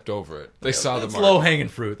easy. stepped over it. They saw the It's mark. low hanging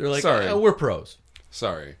fruit. They're like, Sorry. we're pros.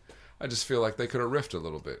 Sorry. I just feel like they could have riffed a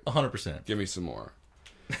little bit. 100%. Give me some more.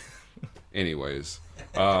 Anyways,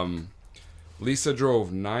 Lisa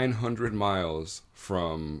drove 900 miles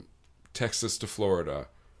from Texas to Florida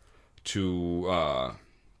to,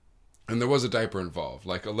 and there was a diaper involved.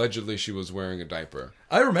 Like, allegedly she was wearing a diaper.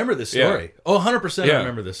 I remember this story. Yeah. Oh, 100% Yeah. I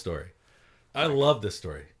remember this story. I love this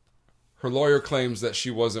story. Her lawyer claims that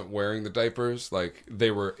she wasn't wearing the diapers. Like,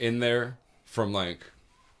 they were in there from, like,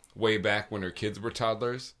 way back when her kids were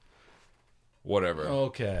toddlers. Whatever.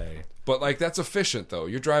 Okay. But, like, that's efficient, though.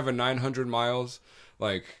 You're driving 900 miles.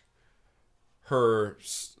 Like,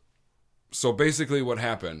 so basically what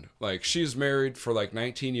happened, like, she's married for, like,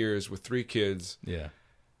 19 years with 3 kids. Yeah.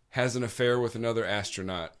 Has an affair with another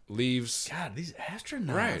astronaut. Leaves. God, these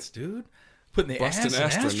astronauts, Right. dude. Putting the Busting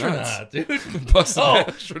ass in astronauts. astronaut, dude. Busting Oh,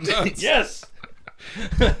 astronauts. yes.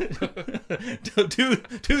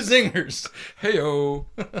 two zingers. Heyo.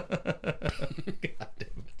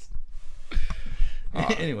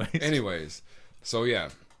 God damn it. Anyways, so yeah,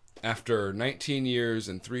 after 19 years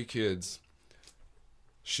and 3 kids,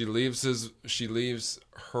 she leaves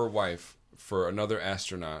her wife for another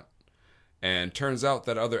astronaut, and turns out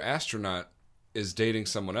that other astronaut is dating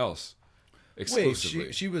someone else exclusively.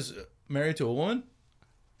 Wait, she was married to a woman?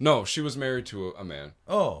 No, she was married to a man.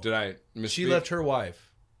 Oh. Did I misspeak? She left her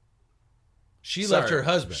wife. She Sorry, left her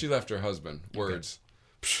husband. She left her husband. Words.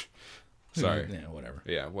 Psh. Sorry. Yeah, whatever.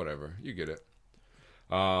 Yeah, whatever. You get it.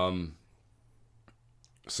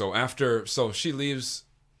 So she leaves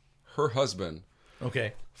her husband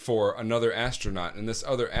Okay. for another astronaut, and this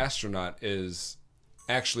other astronaut is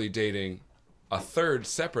actually dating a third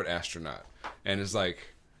separate astronaut, and is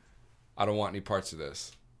like, I don't want any parts of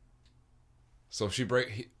this. So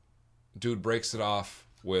dude breaks it off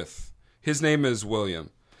with, his name is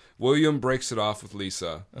William. William breaks it off with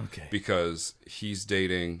Lisa. Okay. Because he's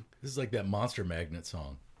dating. This is like that Monster Magnet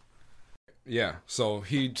song. Yeah. So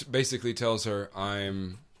he basically tells her,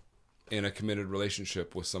 I'm in a committed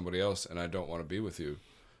relationship with somebody else and I don't want to be with you.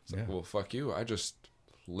 It's like, well, fuck you. I just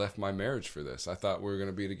left my marriage for this. I thought we were going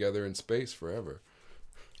to be together in space forever.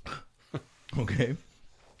 Okay.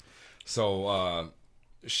 So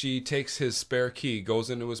she takes his spare key,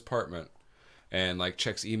 goes into his apartment, and like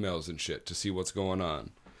checks emails and shit to see what's going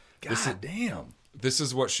on. God damn. This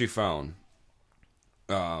is what she found.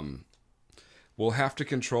 Will have to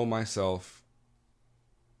control myself.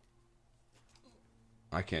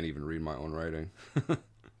 I can't even read my own writing.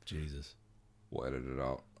 Jesus. We'll edit it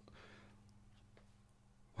out.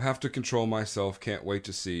 Will have to control myself. Can't wait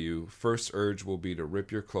to see you. First urge will be to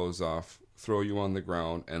rip your clothes off, throw you on the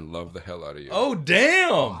ground, and love the hell out of you. Oh, damn.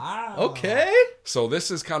 Wow. Okay. So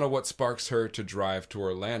this is kind of what sparks her to drive to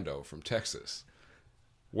Orlando from Texas,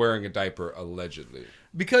 wearing a diaper allegedly.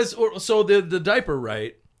 Because, so the diaper,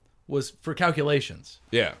 right, was for calculations.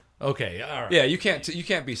 Yeah. Okay, all right. Yeah, you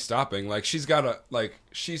can't be stopping. Like, she's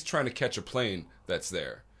trying to catch a plane that's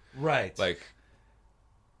there. Right. Like,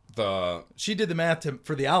 she did the math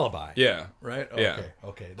for the alibi. yeah. Right? Yeah.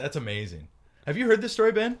 Okay. That's amazing. Have you heard this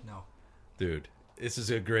story, Ben? No. Dude, this is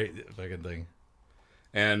a great fucking thing.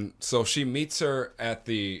 And so she meets her at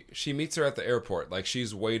the airport. Like,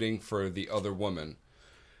 she's waiting for the other woman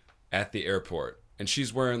at the airport, and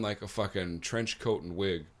she's wearing like a fucking trench coat and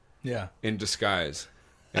wig Yeah. in disguise.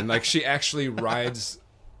 And like she actually rides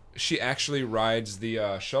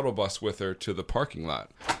the shuttle bus with her to the parking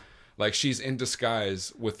lot. Like, she's in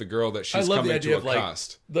disguise with the girl that she's I love the coming idea to of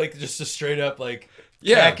accost. like just a straight up like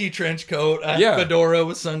Yeah. khaki trench coat, a Yeah. fedora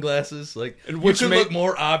with sunglasses. Like, And which which could made- look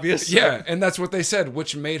more obvious. Yeah, and that's what they said,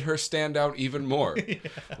 which made her stand out even more.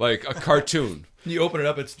 Like a cartoon. You open it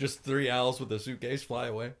up, it's just 3 owls with a suitcase fly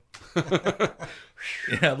away.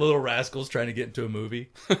 Yeah, little rascals trying to get into a movie.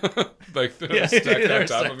 Like they're stacked they're on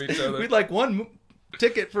top stacked. of each other. We'd like one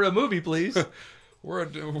ticket for a movie, please.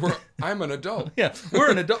 I'm an adult. Yeah,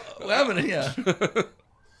 we're an adult. Yeah.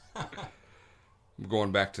 I'm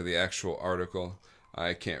going back to the actual article.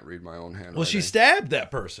 I can't read my own handwriting. Well, she stabbed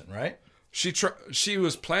that person, right? She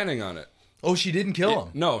was planning on it. Oh, she didn't kill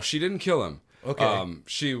him. No, she didn't kill him. Okay.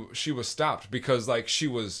 She was stopped because like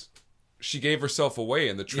she gave herself away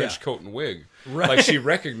in the trench Yeah. coat and wig. Right. Like, she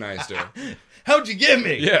recognized her. How'd you get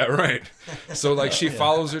me? Yeah, right. So like she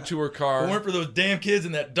follows her to her car. If it weren't for those damn kids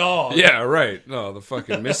and that dog. Yeah, right. No, the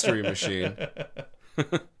fucking mystery machine.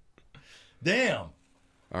 Damn.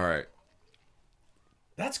 All right.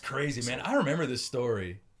 That's crazy, man. I remember this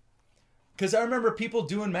story. Because I remember people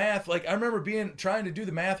doing math. Like, I remember trying to do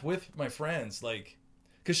the math with my friends. Like,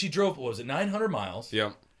 because she drove, what was it, 900 miles?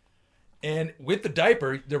 Yep. And with the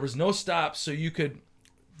diaper, there was no stops. So you could,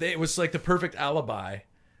 it was like the perfect alibi.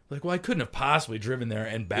 Like, well, I couldn't have possibly driven there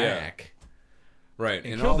and back. Right.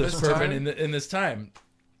 And In killed all this this person time. in this time.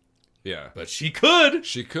 Yeah. But she could.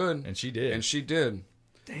 She could. And she did. And she did.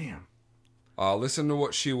 Damn. Listen to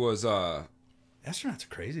what she was. Astronauts are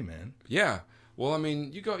crazy, man. Yeah. Well, I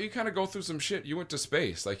mean, you kind of go through some shit. You went to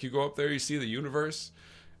space. Like, you go up there, you see the universe,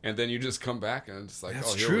 and then you just come back, and it's like,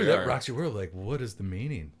 That's oh, here true. we That are. rocks your world. Like, what is the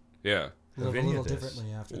meaning? Yeah. Live a any little of this.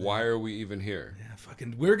 differently after that. Why are we even here? Yeah,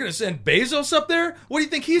 fucking. We're gonna send Bezos up there. What do you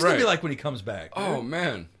think he's gonna be Right. like when he comes back? dude? Oh,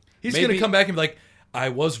 man. he's maybe- gonna come back and be like, "I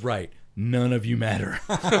was right. None of you matter."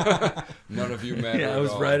 None of you matter. Yeah, I at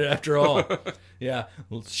was all. right after all. Yeah,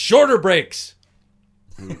 well, shorter breaks.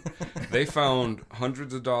 They found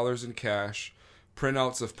hundreds of dollars in cash,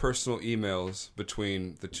 printouts of personal emails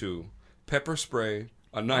between the two, pepper spray,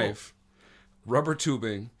 a knife, rubber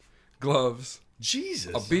tubing, gloves,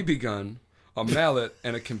 Jesus. a BB gun, a mallet,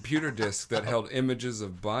 and a computer disk that held images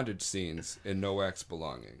of bondage scenes in Noak's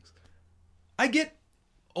belongings. I get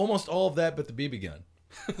almost all of that, but the BB gun.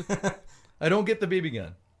 I don't get the BB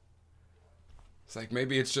gun. It's like,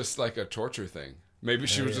 maybe it's just like a torture thing. Maybe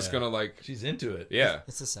she was just yeah. gonna like, She's into it. yeah,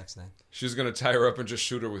 It's a sex thing. she was gonna tie her up and just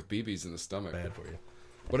shoot her with BBs in the stomach. Bad for you.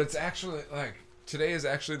 But it's actually like, today is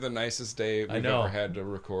actually the nicest day we've know. ever had to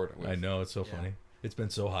record with. I know, it's so funny. It's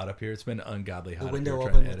been so hot up here. It's been ungodly hot The up window here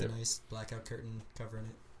open trying to with edit. a nice blackout curtain covering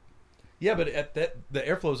it. Yeah, but the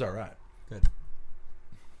airflow's all right. Good.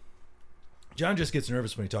 John just gets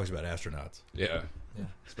nervous when he talks about astronauts. Yeah. Yeah.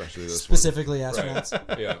 Especially this Specifically astronauts.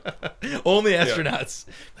 one. Yeah. Only astronauts.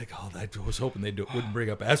 Like, oh, I was hoping they wouldn't bring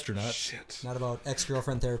up astronauts. Shit. Not about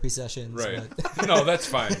ex-girlfriend therapy sessions. Right. But No, that's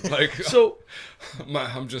fine. Like, So,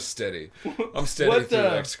 I'm just steady. I'm steady What, through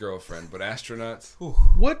the ex-girlfriend, but astronauts.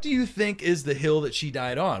 what do you think is the hill that she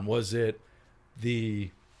died on? Was it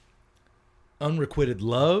the unrequited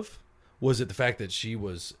love? Was it the fact that she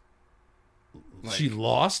was she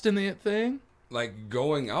lost in the thing? Like,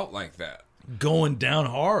 going out like that. Going down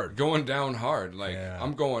hard. Going down hard. Like, Yeah.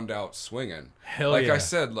 I'm going out swinging. Hell like yeah. I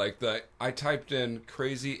said, like, I typed in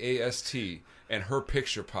crazy AST and her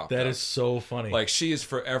picture popped That up. is so funny. Like, she is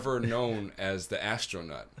forever known as the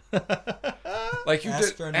Astro-Nut. Like,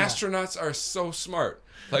 Astro-Nut. astronauts are so smart.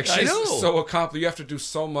 Like, I she's know. so accomplished. You have to do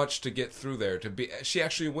so much to get through there. She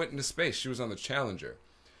actually went into space. She was on the Challenger.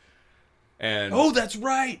 And oh, that's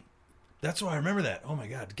right. That's why I remember that. Oh my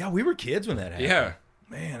God. God, we were kids when that happened. yeah.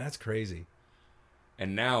 Man, that's crazy.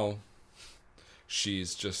 And now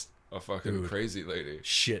she's just a fucking Dude. crazy lady.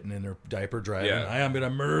 Shitting in her diaper driving. Yeah. I am going to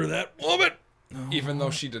murder that woman. Even though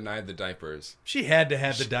she denied the diapers. She had to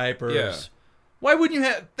have the diapers. yeah. Why wouldn't you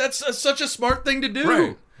have? That's such a smart thing to do.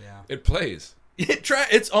 Right. yeah. It plays.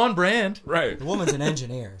 It's on brand. Right. The woman's an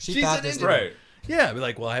engineer. She She's thought an this. engineer. Right. Yeah, be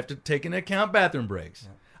like, well, I have to take into account bathroom breaks.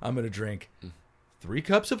 I'm going to drink 3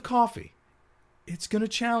 cups of coffee. It's going to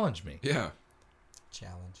challenge me. Yeah.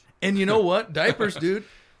 Challenge. And you know what? Diapers, dude.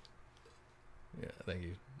 Yeah, thank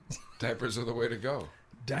you. Diapers are the way to go.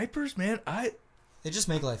 Diapers, man. They just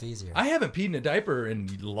make life easier. I haven't peed in a diaper in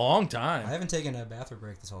a long time. I haven't taken a bathroom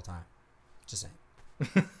break this whole time. Just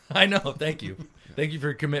saying. I know. Thank you. Thank you for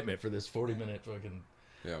your commitment for this 40-minute fucking.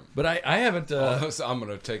 Yeah. But I haven't. So I'm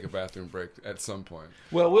gonna take a bathroom break at some point.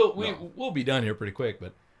 Well, we'll be done here pretty quick.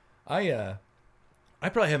 But I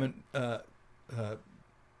probably haven't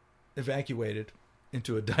evacuated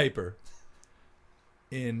into a diaper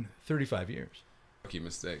in 35 years. Rookie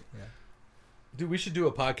mistake. Yeah. Dude, we should do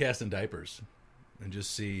a podcast in diapers and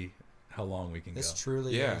just see how long we can This go.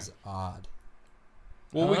 truly is odd.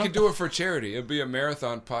 Well, we could do it for charity. It'd be a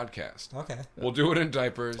marathon podcast. Okay. We'll do it in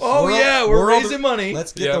diapers. Oh, yeah, we're raising money.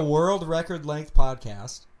 Let's get the world record length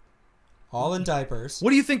podcast. All in diapers. What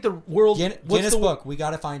do you think the world... Guinness Book. We got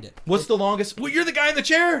to find it. What's the longest... Well, you're the guy in the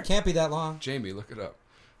chair. Can't be that long. Jamie, look it up.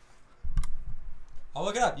 I'll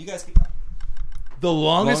look it up. You guys keep going. The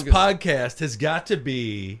longest podcast has got to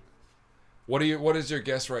be... What is your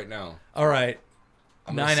guess right now? All right.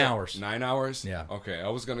 I'm 9 hours. 9 hours? Yeah. Okay, I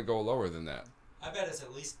was going to go lower than that. I bet it's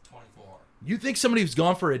at least 24. You think somebody who's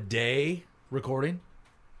gone for a day recording?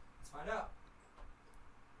 Let's find out.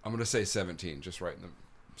 I'm going to say 17, just right in the...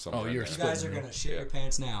 Oh, you're You guys are going to shit your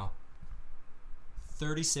pants now.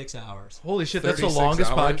 36 hours. Holy shit, that's the 36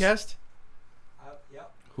 longest hours? podcast?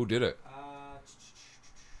 Yep. Who did it?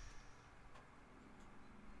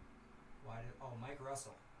 Mike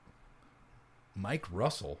Russell. Mike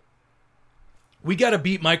Russell? We got to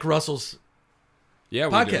beat Mike Russell's Yeah,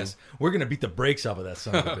 we podcast. We're going to beat the brakes off of that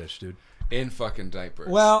son of a bitch, dude. do. In fucking diapers.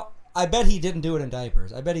 Well, I bet he didn't do it in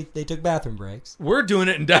diapers. I bet they took bathroom breaks. We're doing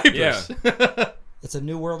it in diapers. Yeah. It's a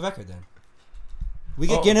new world record then. We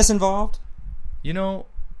get Guinness involved? You know,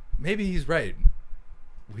 maybe he's right.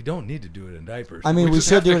 We don't need to do it in diapers. I mean, we just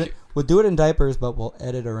should have do to it. We'll do it in diapers, but we'll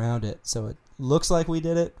edit around it so it looks like we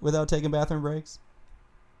did it without taking bathroom breaks.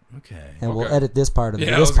 Okay. And we'll Okay. edit this part of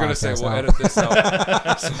Yeah, this I was going to podcast say, we'll out. edit this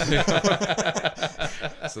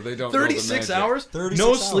out. So they don't know the 36 magic. hours? 36 no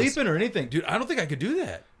hours. sleeping or anything. Dude, I don't think I could do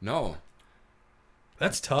that. No.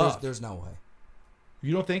 That's tough. There's no way.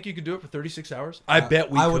 You don't think you could do it for 36 hours? I bet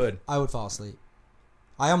we could. I would fall asleep.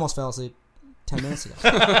 I almost fell asleep 10 minutes ago.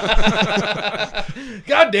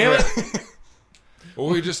 God damn it. Well,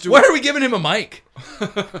 we just do... Why are we giving him a mic?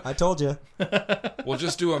 I told you. We'll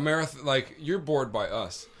just do a marathon. Like, you're bored by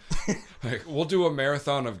us. Like, we'll do a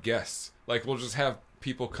marathon of guests. Like, we'll just have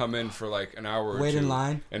people come in for like an hour or Wait two. in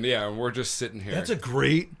line. And and we're just sitting here. That's a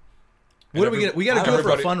great... What do we get? We got to do it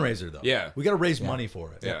for a fundraiser, though. Yeah. We got to raise money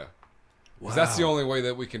for it. Yeah. 'Cause that's the only way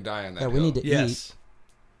that we can die on that Yeah, we hill. need to eat. Yes.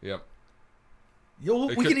 Yep.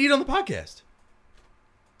 We can eat on the podcast.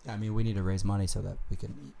 I mean, we need to raise money so that we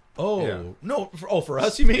can eat. Oh, Yeah. no. For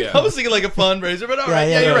us, you mean? Yeah. I was thinking like a fundraiser, but all right.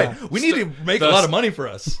 Yeah, You're yeah. right. We need to make a lot of money for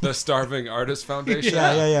us. The Starving Artist Foundation.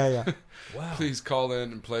 Yeah. Wow. Please call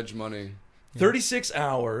in and pledge money. 36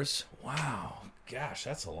 hours. Wow. Gosh,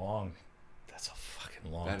 that's a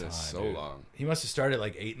fucking long time. That is so dude. long. He must have started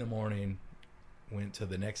like 8 in the morning, went to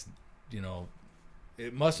the next,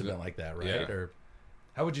 it must have been like that, right? Yeah. Or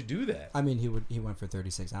how would you do that? I mean, he went for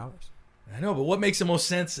 36 hours. I know, but what makes the most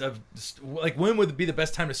sense of, like, when would be the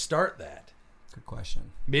best time to start that? Good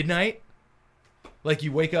question. Midnight? Like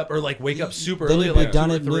you wake up, or like wake up super Then early, you'd be like done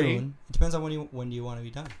 2 or at 3. noon. It depends on when you want to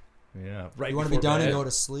be done. Yeah, right. You want to be before done bed. and go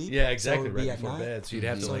to sleep? Yeah, so exactly. it would be Right at before night. bed, so you'd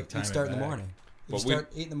have to So like time you'd start it in the back. morning. If you But we-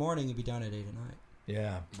 start 8 in the morning, you'd be done at 8 at night.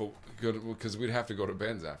 Yeah. But good, because we'd have to go to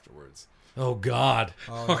Ben's afterwards. Oh God.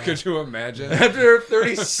 Oh, Oh, yeah. could you imagine? After a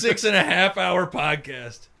 36 and a half hour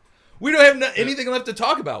podcast, we don't have anything left to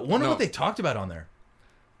talk about. Wonder No. what they talked about on there.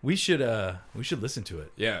 We should listen to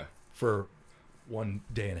it Yeah. for 1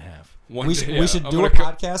 day and a half. We should I'm do a gonna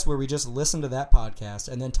podcast where we just listen to that podcast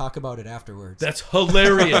and then talk about it afterwards. That's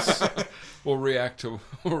hilarious. We'll react to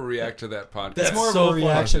that podcast. It's That's more so of a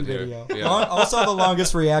reaction funny. video. Yeah. Also the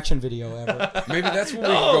longest reaction video ever. Maybe that's what we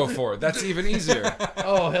can go for. That's even easier.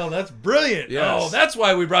 Oh hell, that's brilliant. Yes. Oh, that's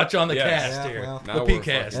why we brought you on the Yes. cast Yeah, here. well. Now the we're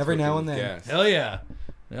P-cast. fucking Every now cooking and then. gas. Hell yeah.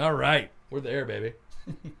 All right, we're there, baby.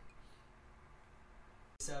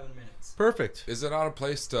 7 minutes. Perfect. Is it out of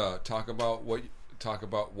place to talk about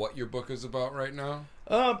what your book is about right now?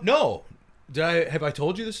 No. Have I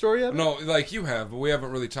told you the story of it? No, like you have, but we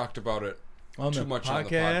haven't really talked about it On too the much podcast? on the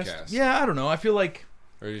podcast. Yeah, I don't know. I feel like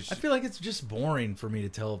Or you just- it's just boring for me to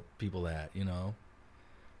tell people that,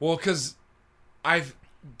 Well, because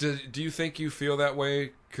do you think you feel that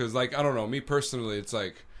way? Because, like, I don't know, me personally, it's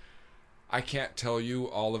like I can't tell you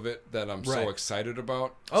all of it that I'm Right. so excited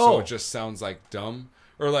about. Oh. So it just sounds like dumb.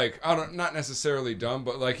 Or like, not necessarily dumb,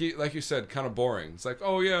 but like you said, kind of boring. It's like,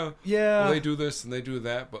 oh yeah, Yeah. well, they do this and they do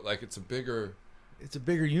that, but like it's a bigger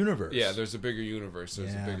universe. Yeah, there's a bigger universe.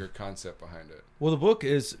 There's Yeah. a bigger concept behind it. Well, the book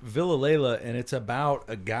is Villa Layla, and it's about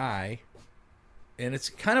a guy, and it's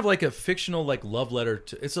kind of like a fictional, like, love letter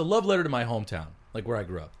to. It's a love letter to my hometown, like where I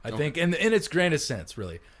grew up. I think, in its grandest sense,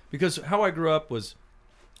 really, because how I grew up was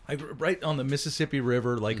right on the Mississippi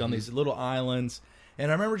River, like on Mm-hmm. these little islands. And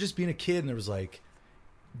I remember just being a kid, and there was like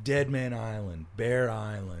Dead Man Island, Bear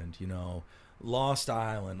Island, you know, Lost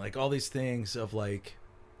Island, like all these things of like,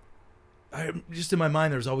 just in my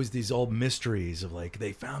mind, there's always these old mysteries of like,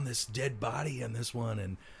 they found this dead body in this one,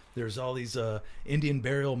 and there's all these Indian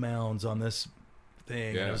burial mounds on this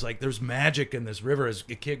thing. Yeah. And it was like, there's magic in this river as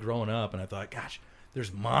a kid growing up. And I thought, gosh,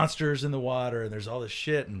 there's monsters in the water, and there's all this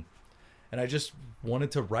shit. And I just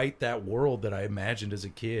wanted to write that world that I imagined as a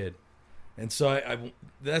kid. And so I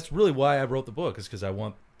that's really why I wrote the book, is because I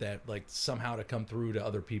want that like somehow to come through to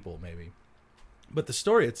other people maybe. But the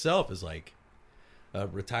story itself is like a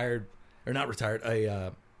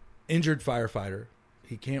injured firefighter.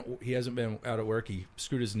 He hasn't been out at work. He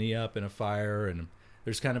screwed his knee up in a fire, and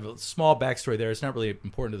there's kind of a small backstory there. It's not really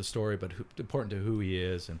important to the story, but important to who he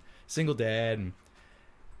is. And single dad, and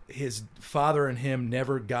his father and him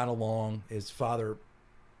never got along. His father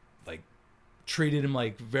like treated him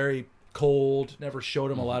like very cold, never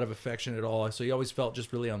showed him a lot of affection at all. So he always felt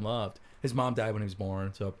just really unloved. His mom died when he was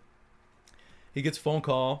born. So he gets a phone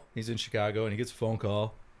call. He's in Chicago, and he gets a phone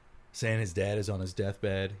call saying his dad is on his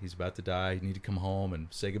deathbed. He's about to die. You need to come home and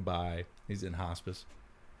say goodbye. He's in hospice.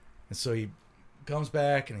 And so he comes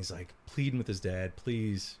back, and he's like pleading with his dad,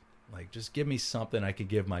 please, like, just give me something I could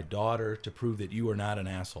give my daughter to prove that you are not an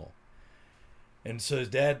asshole. And so his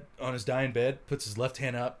dad, on his dying bed, puts his left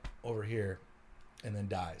hand up over here and then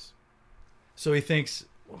dies. So he thinks,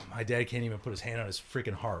 well, my dad can't even put his hand on his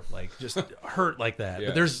freaking heart, like just hurt like that. Yeah.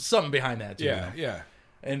 But there's something behind that too. Yeah, you know? yeah.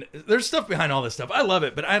 And there's stuff behind all this stuff. I love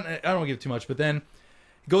it, but I don't want to give too much. But then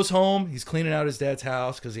he goes home. He's cleaning out his dad's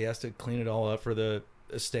house because he has to clean it all up for the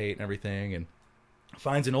estate and everything. And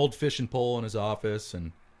finds an old fishing pole in his office.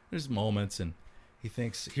 And there's moments, and he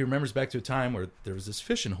remembers back to a time where there was this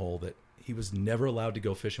fishing hole that he was never allowed to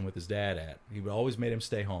go fishing with his dad at. He would always made him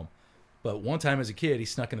stay home. But one time as a kid, he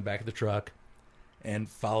snuck in the back of the truck and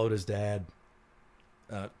followed his dad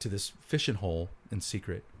to this fishing hole in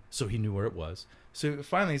secret, so he knew where it was. So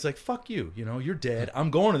finally he's like, fuck you, you're dead.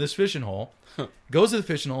 I'm going to this fishing hole. Goes to the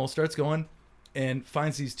fishing hole, starts going, and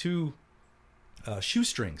finds these two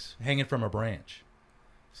shoestrings hanging from a branch.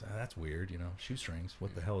 So that's weird, shoestrings.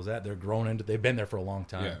 What the hell is that? They've been there for a long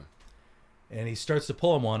time. Yeah. And he starts to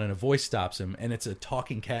pull on one, and a voice stops him, and it's a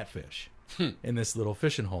talking catfish in this little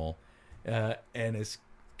fishing hole. And his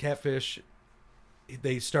catfish,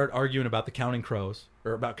 they start arguing about counting crows.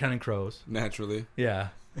 Naturally. Yeah.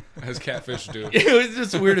 As catfish do. It was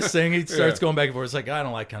just the weirdest thing. He starts going back and forth. It's like, I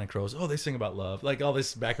don't like counting crows. Oh, they sing about love. Like all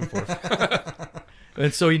this back and forth.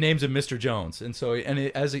 And so he names him Mr. Jones. And so,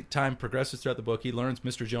 as time progresses throughout the book, he learns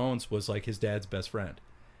Mr. Jones was like his dad's best friend.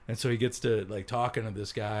 And so he gets to like talking to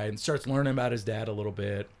this guy and starts learning about his dad a little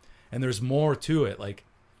bit. And there's more to it. Like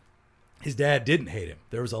his dad didn't hate him.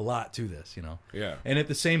 There was a lot to this, Yeah. And at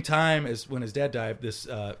the same time as when his dad died, this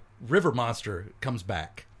river monster comes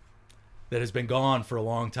back that has been gone for a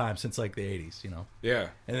long time, since like the 80s, Yeah.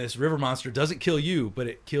 And this river monster doesn't kill you, but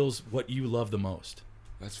it kills what you love the most.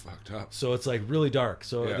 That's fucked up. So it's like really dark.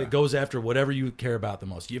 So Yeah. it goes after whatever you care about the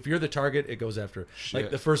most. If you're the target, it goes after. Shit.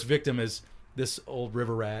 Like the first victim is this old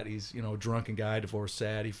river rat. He's, drunken guy, divorced,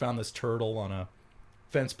 sad. He found this turtle on a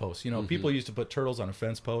fence post. People used to put turtles on a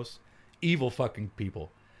fence post. Evil fucking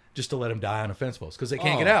people. Just to let him die on a fence post because they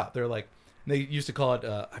can't get out. They're like, they used to call it,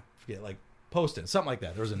 I forget, like posting, something like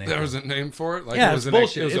that. There was a name. There was a name for it? Like yeah, it was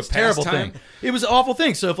bullshit. It was It's a a terrible pastime? thing. It was an awful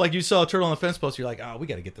thing. So if like you saw a turtle on the fence post, you're like, we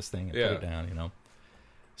got to get this thing and Yeah. put it down,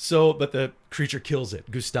 So, but the creature kills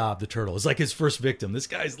it. Gustav, the turtle, is like his first victim. This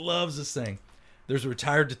guy loves this thing. There's a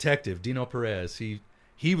retired detective, Dino Perez.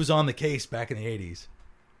 He was on the case back in the 80s.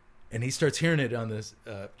 And he starts hearing it on this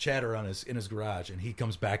chatter in his garage, and he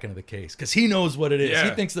comes back into the case because he knows what it is. Yeah.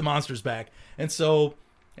 He thinks the monster's back, and so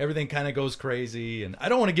everything kind of goes crazy. And I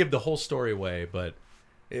don't want to give the whole story away, but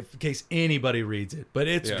in case anybody reads it, but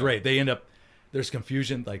it's great. There's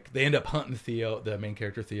confusion. Like they end up hunting Theo, the main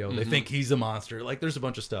character Theo. They think he's the monster. Like there's a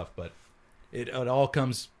bunch of stuff, but it all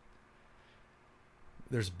comes.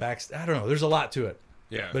 I don't know. There's a lot to it.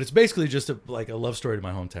 Yeah. But it's basically just a love story to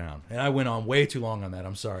my hometown. And I went on way too long on that.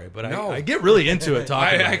 I'm sorry. But No. I get really into it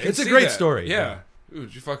talking about it. can It's a see great that. story. Yeah.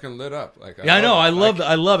 Dude, you fucking lit up. I know. I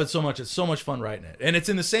love it so much. It's so much fun writing it. And it's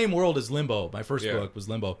in the same world as Limbo. My first book was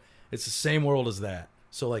Limbo. It's the same world as that.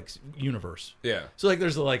 So like universe. Yeah. So like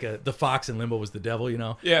there's the fox in Limbo was the devil,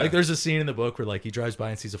 Yeah. Like there's a scene in the book where like he drives by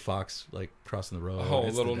and sees a fox like crossing the road. Oh, and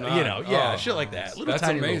it's little the, nod. shit like that. Little That's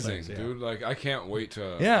tiny amazing, little things, dude. Like I can't wait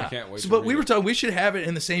to. Yeah. I can't wait. So, to but read we were it. talking. We should have it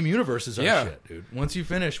in the same universe as our Yeah. shit, dude. Once you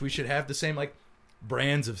finish, we should have the same like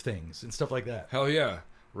brands of things and stuff like that. Hell yeah,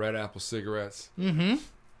 red apple cigarettes.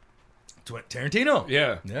 Tarantino.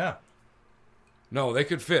 Yeah. Yeah. No, they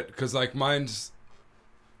could fit because like mine's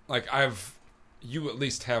like you at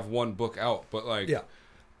least have one book out, but like Yeah.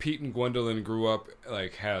 Pete and Gwendolyn grew up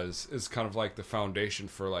like is kind of like the foundation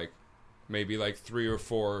for like maybe like 3 or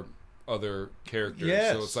 4 other characters.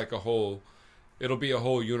 Yes. So it's like it'll be a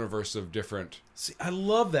whole universe of different. See, I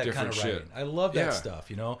love that kind Different of shit. writing. I love that Yeah. stuff,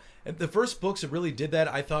 you know? And the first books that really did that,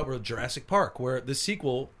 I thought, were Jurassic Park, where the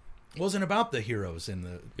sequel wasn't about the heroes in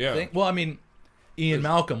the thing. Well, I mean, Ian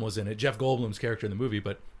Malcolm was in it, Jeff Goldblum's character in the movie,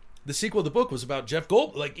 but the sequel of the book was about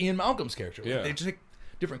Ian Malcolm's character. Yeah. They just take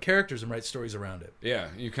different characters and write stories around it. Yeah,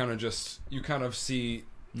 you kind of see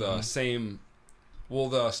the same. Well,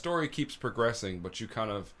 the story keeps progressing, but you kind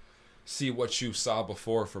of see what you saw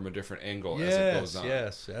before from a different angle as it goes on.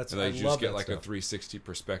 Yes, that's And then I you love just get that like a stuff. 360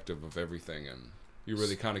 perspective of everything, and you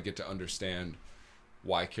really kind of get to understand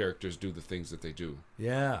why characters do the things that they do.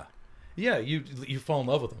 Yeah. Yeah, you fall in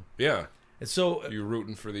love with them. Yeah, And so you're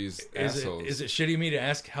rooting for these is assholes. it shitty of me to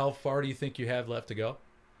ask how far do you think you have left to go?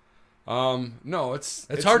 No, it's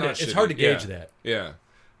hard not it's hard to shitty. gauge Yeah. that. Yeah.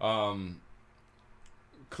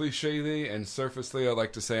 Cliché-ly and surfacely, I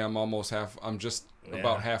like to say I'm just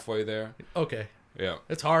about halfway there. Okay. Yeah.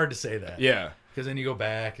 It's hard to say that. Yeah. Because then you go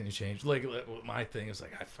back and you change. Like my thing is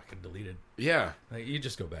like I fucking deleted. Yeah. Like you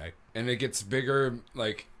just go back. And it gets bigger,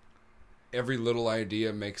 like every little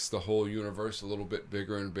idea makes the whole universe a little bit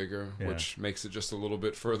bigger and bigger, Yeah. which makes it just a little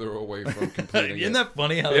bit further away from completing Isn't it. that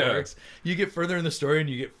funny how it Yeah. works? You get further in the story and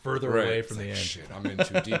you get further Right. away It's from like, the end. Shit, I'm in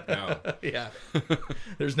too deep now. Yeah.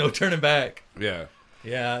 There's no turning back. Yeah.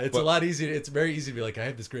 Yeah, it's But- a lot easier. It's very easy to be like, I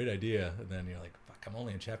have this great idea, and then you're like, fuck, I'm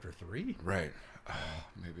only in chapter 3. Right.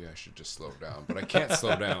 Maybe I should just slow down, but I can't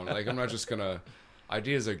slow down. Like I'm not just gonna.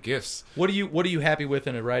 Ideas are gifts. What are you happy with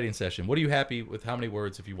in a writing session? What are you happy with? How many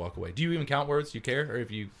words if you walk away? Do you even count words? Do you care, or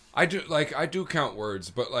if you? I do count words,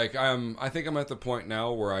 but like I think I'm at the point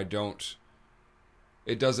now where I don't.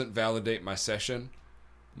 It doesn't validate my session.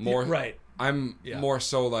 More right. I'm Yeah. more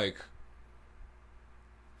so like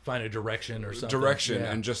Find a direction or something. direction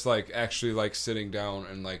Yeah. and just like actually like sitting down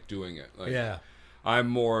and like doing it. Like yeah. I'm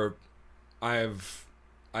more. I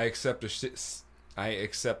accept a shitty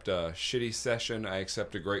session. I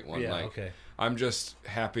accept a great one. Yeah. Like Okay. I'm just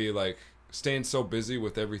happy like staying so busy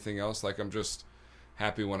with everything else. Like I'm just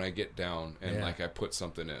happy when I get down and Yeah. like I put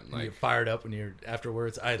something in. You're Like fired up when you're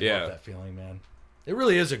afterwards. I Yeah. love that feeling, man. It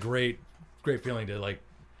really is a great feeling to like.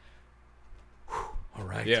 Whew, all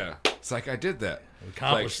right. yeah, it's like I did that. We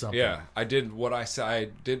accomplished Like, something. yeah, I did what I said. I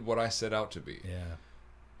did what I set out to be. Yeah.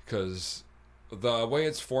 Because the way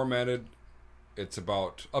it's formatted, it's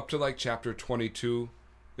about up to like chapter 22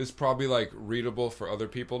 is probably like readable for other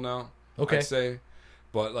people now. Okay. I'd say,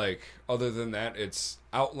 but like other than that, it's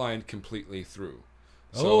outlined completely through.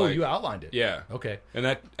 You outlined it. Yeah. Okay. And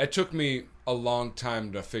it took me a long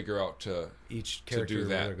time to figure out Each to character do where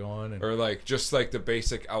that, they're going. And... or like just like the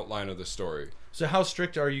basic outline of the story. So how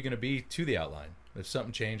strict are you going to be to the outline? If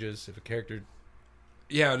something changes, if a character,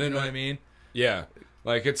 Yeah. Then you know what I mean? Yeah.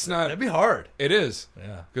 Like it's not. That'd be hard. It is.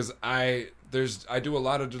 Yeah. Because I do a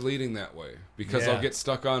lot of deleting that way because Yeah. I'll get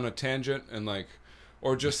stuck on a tangent and like,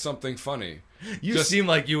 or just something funny. You Just- seem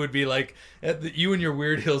like you would be like you and your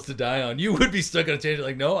weird hills to die on. You would be stuck on a tangent.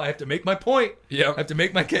 Like, no, I have to make my point. Yep. I have to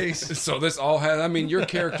make my case. So this all had. I mean, your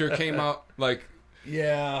character came out like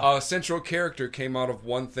Yeah. a central character came out of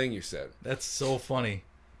one thing you said. That's so funny.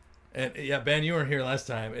 And yeah, Ben, you weren't here last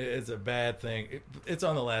time. It's a bad thing. It's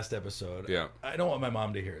on the last episode. Yeah. I don't want my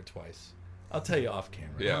mom to hear it twice. I'll tell you off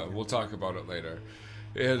camera. Yeah, we'll talk about it later.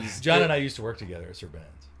 John and I used to work together at Sir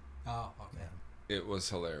Ben's. Oh, okay. It was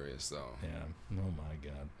hilarious though. Yeah. Oh my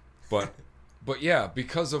god. But yeah,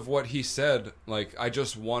 because of what he said, like I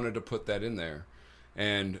just wanted to put that in there,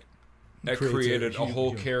 and it Creates created a whole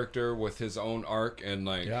human. character with his own arc, and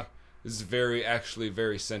like Yeah. this is actually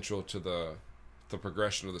very central to the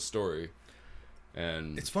progression of the story.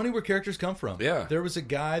 And It's funny where characters come from. Yeah. There was a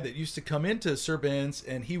guy that used to come into Sir Ben's,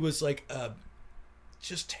 and he was like a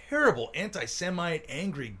just terrible anti-Semite,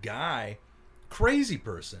 angry guy, crazy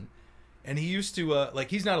person. And he used to,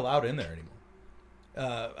 like, he's not allowed in there anymore.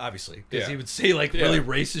 Obviously. Because Yeah. he would say, like, Yeah. really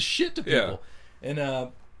racist shit to Yeah. people.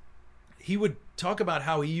 And he would talk about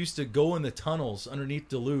how he used to go in the tunnels underneath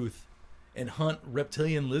Duluth and hunt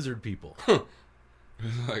reptilian lizard people.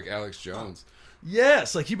 like Alex Jones.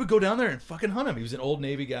 Yes, like he would go down there and fucking hunt them. He was an old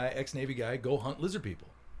Navy guy, ex-Navy guy, go hunt lizard people.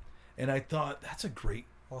 And I thought, that's a great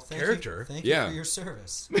Well, thank character. Thank Yeah. you for your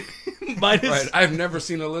service. minus, Right. I've never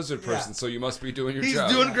seen a lizard person, Yeah. so you must be doing your he's job.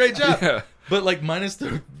 doing a great job. Yeah. But like minus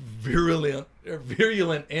the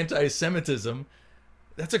virulent anti-Semitism,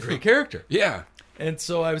 that's a great character. Yeah. And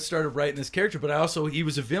so I started writing this character, but he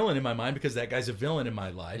was a villain in my mind because that guy's a villain in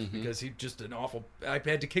my life because he's just an awful. I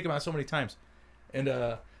had to kick him out so many times, and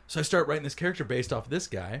so I started writing this character based off of this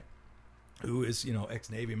guy, who is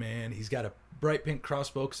ex-Navy man. He's got a bright pink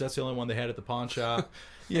crossbow because that's the only one they had at the pawn shop,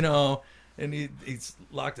 and he's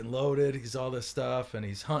locked and loaded. He's all this stuff, and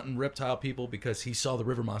he's hunting reptile people because he saw the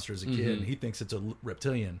river monster as a kid, and he thinks it's a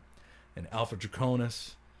reptilian, and Alpha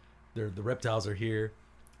Draconis. The reptiles are here.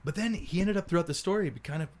 But then he ended up throughout the story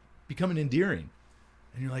kind of becoming endearing.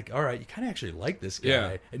 And you're like, all right, you kind of actually like this guy.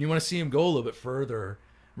 Yeah. And you want to see him go a little bit further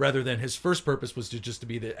rather than his first purpose was to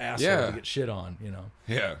be the asshole to get shit on,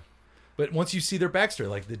 Yeah. But once you see their backstory,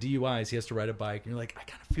 like the DUIs, he has to ride a bike, and you're like, I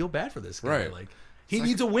kind of feel bad for this guy. Right. Like, he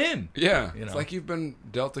needs a win. Yeah. It's like you've been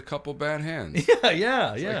dealt a couple bad hands.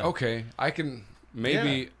 Yeah. Like, okay, I can maybe...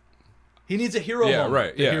 Yeah. He needs a hero moment.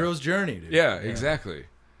 Right. A hero's journey, dude. Yeah, exactly.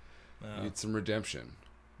 Need some redemption.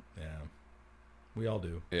 Yeah. We all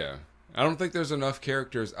do. Yeah. I don't think there's enough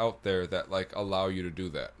characters out there that allow you to do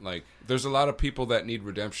that. Like, there's a lot of people that need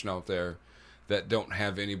redemption out there that don't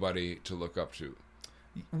have anybody to look up to.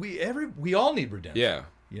 We all need redemption.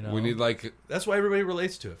 Yeah. We need that's why everybody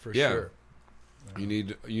relates to it for sure. You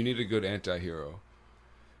need a good anti-hero.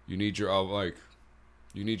 You need your always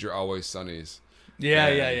sunnies. Yeah.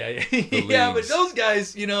 Yeah, but those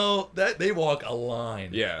guys, that they walk a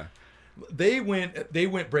line. Yeah. They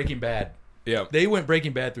went Breaking Bad. Yeah. They went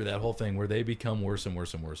Breaking Bad through that whole thing where they become worse and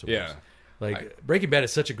worse and worse and worse. Yeah. Breaking Bad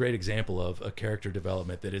is such a great example of a character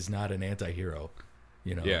development that is not an anti-hero.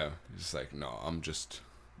 Yeah. It's like, no, I'm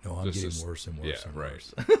getting worse and worse and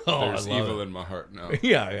worse. There's evil in my heart now.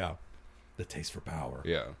 Yeah. The taste for power.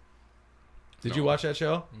 Yeah. Did you watch that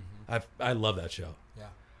show? Mm-hmm. I love that show. Yeah.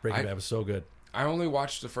 Breaking Bad was so good. I only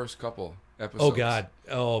watched the first couple episodes. Oh God!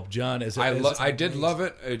 Oh, John, I did love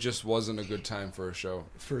it. It just wasn't a good time for a show.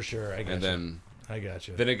 For sure, I got and you. then I got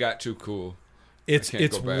you. Then it got too cool. It's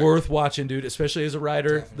worth watching, dude. Especially as a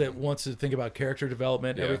writer that wants to think about character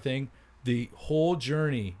development, everything. The whole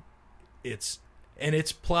journey, it's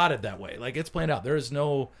plotted that way. Like it's planned out. There is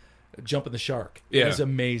no jumping the shark. Yeah. It's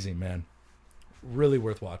amazing, man. Really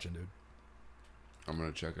worth watching, dude. I'm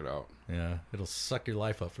gonna check it out. Yeah, it'll suck your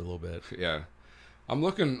life up for a little bit. Yeah. I'm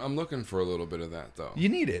looking for a little bit of that though. You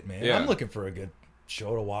need it, man. Yeah. I'm looking for a good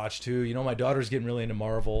show to watch too. My daughter's getting really into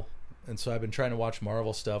Marvel, and so I've been trying to watch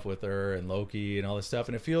Marvel stuff with her and Loki and all this stuff.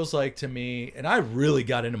 And it feels like to me, and I really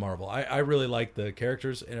got into Marvel. I really like the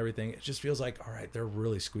characters and everything. It just feels like, all right, they're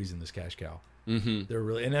really squeezing this cash cow. Mm-hmm. They're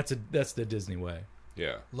really, and that's the Disney way.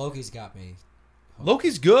 Yeah. Loki's got me.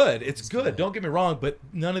 Loki's good. It's good. Don't get me wrong, but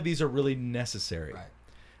none of these are really necessary. Right.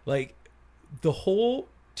 Like the whole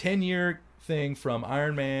 10-year thing from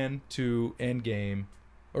Iron Man to Endgame,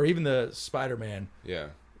 or even the Spider-Man,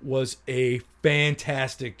 was a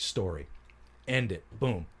fantastic story. End it.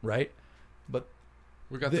 Boom. Right? But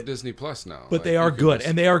we got the Disney Plus now. But they are good,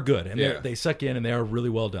 and they are good, and they suck in, and they are really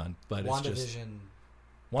well done. But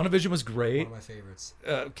WandaVision was great. One of my favorites.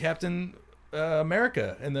 Captain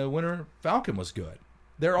America and the Winter Falcon was good.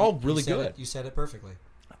 They're all really good. You said it perfectly.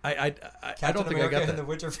 I don't think America I got that. and the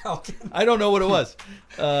Winter Falcon. I don't know what it was.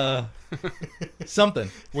 Something.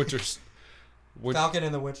 Falcon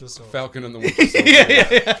and the Winter Soldier. Falcon and the Winter Soldier.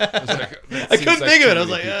 Yeah. I couldn't think of it. I was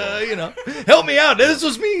like, help me out. This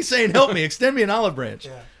was me saying, help me. Extend me an olive branch.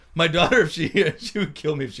 Yeah. My daughter, if she would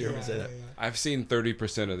kill me if she heard me say that. Yeah. I've seen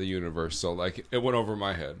 30% of the universe, so it went over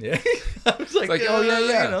my head. Yeah. I was like, oh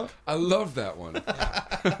yeah. I love that one.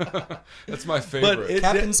 That's my favorite.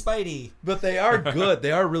 Captain Spidey. But they are good.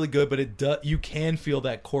 They are really good. But you can feel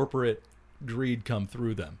that corporate greed come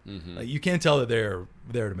through them. Mm-hmm. You can tell that they're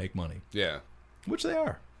there to make money. Yeah. Which they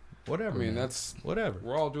are. Whatever. I mean, man. that's whatever.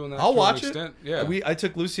 We're all doing that. I'll to watch an it. extent. Yeah. I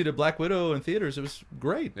took Lucy to Black Widow in theaters. It was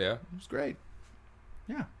great. Yeah. It was great.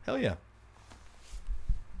 Yeah. Hell yeah.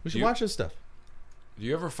 We should watch this stuff. Do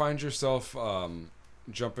you ever find yourself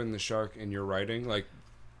jumping the shark in your writing, like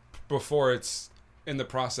before it's in the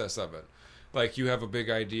process of it? Like you have a big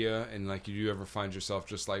idea, and like you ever find yourself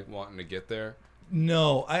just like wanting to get there?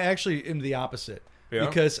 No, I actually am the opposite. Yeah?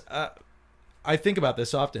 Because I think about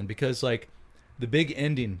this often because like the big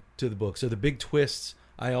ending to the book, so the big twists,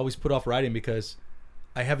 I always put off writing because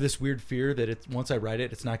I have this weird fear that once I write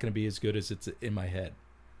it, it's not going to be as good as it's in my head.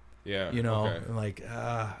 Yeah. Okay. Like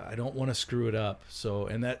I don't want to screw it up. So,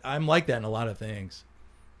 and that I'm like that in a lot of things.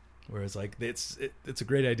 Whereas like it's a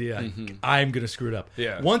great idea. Mm-hmm. I'm going to screw it up.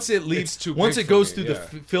 Yeah. Once it leaves, once it goes through the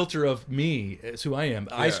filter of me as who I am,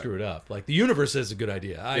 I screw it up. Like the universe says a good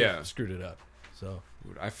idea. I screwed it up. So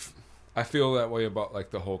I feel that way about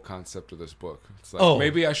like the whole concept of this book. It's like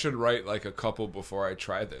maybe I should write like a couple before I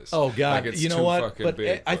try this. Oh God, like, it's you know too what? fucking But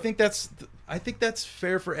big, I think that's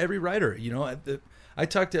fair for every writer. You know, I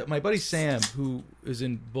talked to my buddy Sam, who is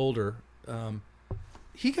in Boulder.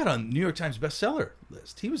 He got on New York Times bestseller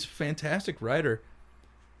list. He was a fantastic writer,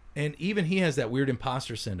 and even he has that weird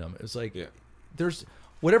imposter syndrome. It's like there's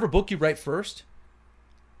whatever book you write first,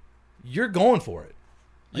 you're going for it.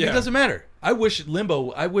 Like, it doesn't matter. I wish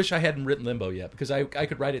I hadn't written Limbo yet, because I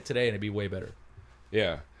could write it today and it'd be way better.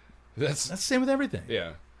 Yeah, that's the same with everything.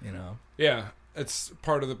 Yeah, you know. Yeah, it's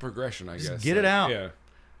part of the progression, I guess. Get it out. Yeah,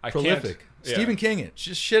 Prolific. Stephen King it.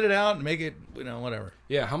 Just shit it out and make it. You know, whatever.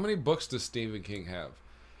 Yeah. How many books does Stephen King have?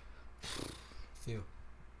 A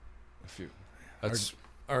few. That's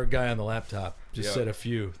our guy on the laptop just said a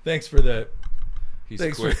few. Thanks for the. He's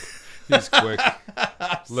quick. He's quick.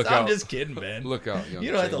 Look out. I'm just kidding, Ben. Look out. Young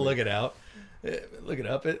You don't have to Jamie. look it out. Look it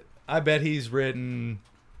up. I bet he's written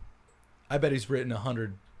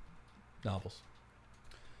 100 novels.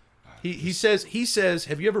 He says.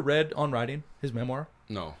 Have you ever read On Writing, his memoir?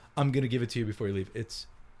 No. I'm gonna give it to you before you leave. It's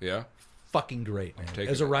fucking great, man.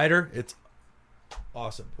 As a writer, it's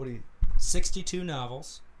awesome. What do you? 62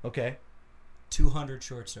 novels. Okay. 200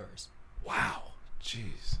 short stories. Wow.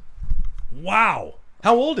 Jeez. Wow.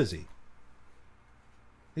 How old is he?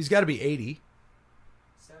 He's got to be 80.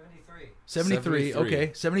 73.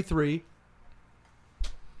 Okay. 73.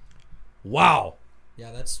 Wow.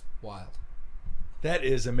 Yeah, that's wild. That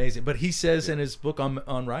is amazing. But he says in his book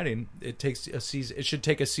on writing, it takes a season. It should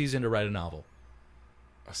take a season to write a novel.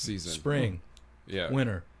 A season. Spring. Yeah.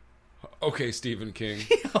 Winter. Okay, Stephen King.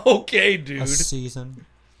 Okay, dude. A season.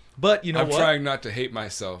 But you know I'm what? trying not to hate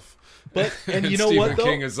myself. But and you know Stephen what though?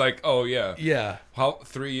 King is like, oh yeah. Yeah. How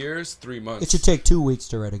 3 years? 3 months. It should take 2 weeks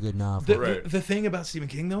to write a good novel. The thing about Stephen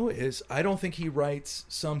King though is I don't think he writes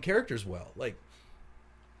some characters well. Like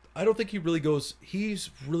I don't think he really goes. He's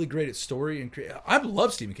really great at story and I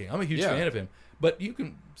love Stephen King. I'm a huge fan of him. But you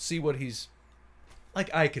can see what he's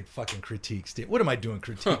like. I could fucking critique Stephen. What am I doing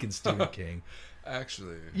critiquing Stephen King?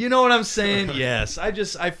 Actually, you know what I'm saying? Yes.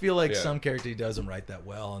 I feel like some character he doesn't write that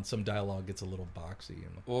well, and some dialogue gets a little boxy.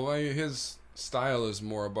 Well, his style is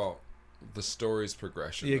more about the story's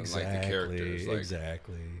progression than like the characters. Like,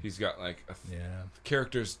 exactly. He's got like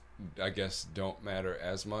characters. I guess don't matter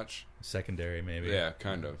as much. Secondary, maybe. Yeah,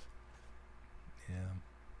 kind of. Yeah.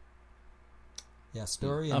 Yeah,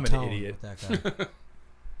 story and I'm tone an idiot. with that guy.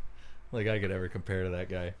 Like I could ever compare to that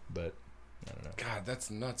guy, but I don't know. God, that's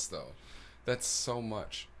nuts though. That's so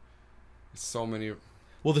much. It's so many.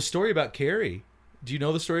 Well, the story about Carrie. Do you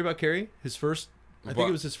know the story about Carrie? His first. I think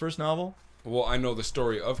it was his first novel. Well, I know the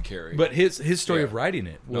story of Carrie, but his story of writing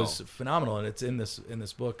it was phenomenal, and it's in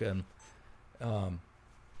this book. And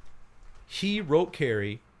he wrote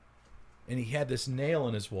Carrie, and he had this nail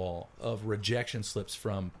in his wall of rejection slips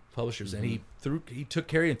from publishers, and he took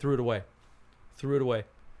Carrie and threw it away.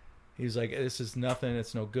 He was like, "This is nothing.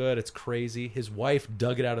 It's no good. It's crazy." His wife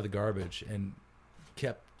dug it out of the garbage and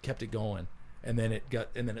kept it going, and then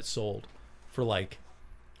it sold for like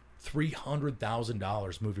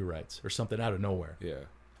 $300,000 movie rights or something out of nowhere. Yeah.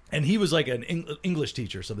 And he was like an English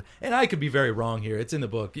teacher or something. And I could be very wrong here. It's in the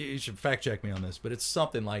book. You should fact check me on this, but it's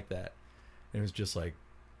something like that. And it was just like,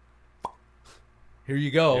 here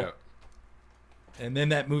you go. Yeah. And then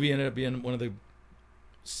that movie ended up being one of the,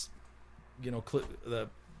 the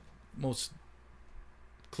most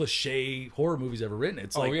cliche horror movies ever written.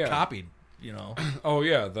 It's like copied, Oh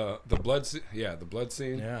yeah, the blood scene. Yeah, the blood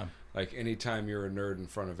scene. Yeah. Like anytime you're a nerd in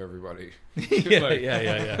front of everybody.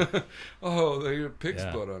 yeah. Oh, they pig's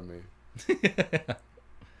blood on me.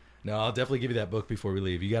 No, I'll definitely give you that book before we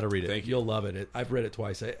leave. You got to read it. Thank you. You'll love it. I've read it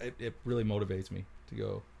twice. It really motivates me to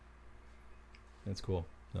go. That's cool.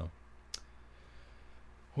 So,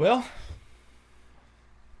 well,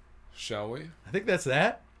 shall we? I think that's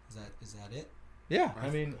that. Is that it? Yeah. I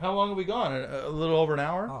mean, how long have we gone? A little over an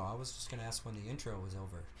hour? Oh, I was just going to ask when the intro was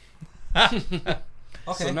over.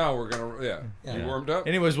 Okay. So now we're going to, you warmed up?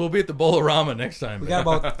 Anyways, we'll be at the Bolorama next time. We got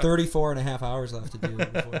about 34 and a half hours left to do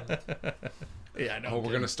before that. Yeah, I know. Oh, we're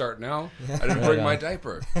going to start now? Yeah. I didn't bring my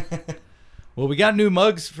diaper. Well, we got new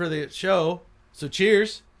mugs for the show, so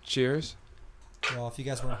cheers. Cheers. Well, if you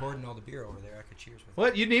guys weren't hoarding all the beer over there, I could cheers with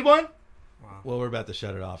What? You need one? Wow. Well, we're about to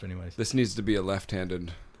shut it off anyways. This needs to be a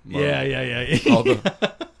left-handed mug. Yeah.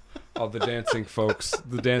 All the dancing folks,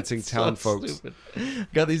 the dancing town folks. Stupid.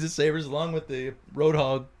 Got these as savers along with the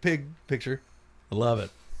Roadhog pig picture. I love it.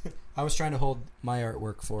 I was trying to hold my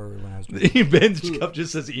artwork forward when I was Ben's cup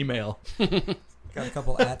just says email. got a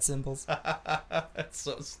couple @ symbols. That's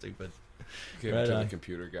so stupid. Give Right it to on. the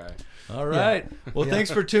computer guy. All right. Well,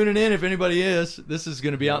 thanks for tuning in. If anybody is, this is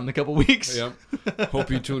going to be out in a couple weeks. Yep. Hope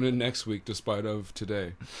you tune in next week, despite of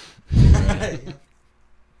today.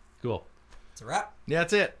 Cool. It's a wrap. Yeah,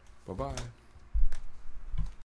 that's it. Bye bye.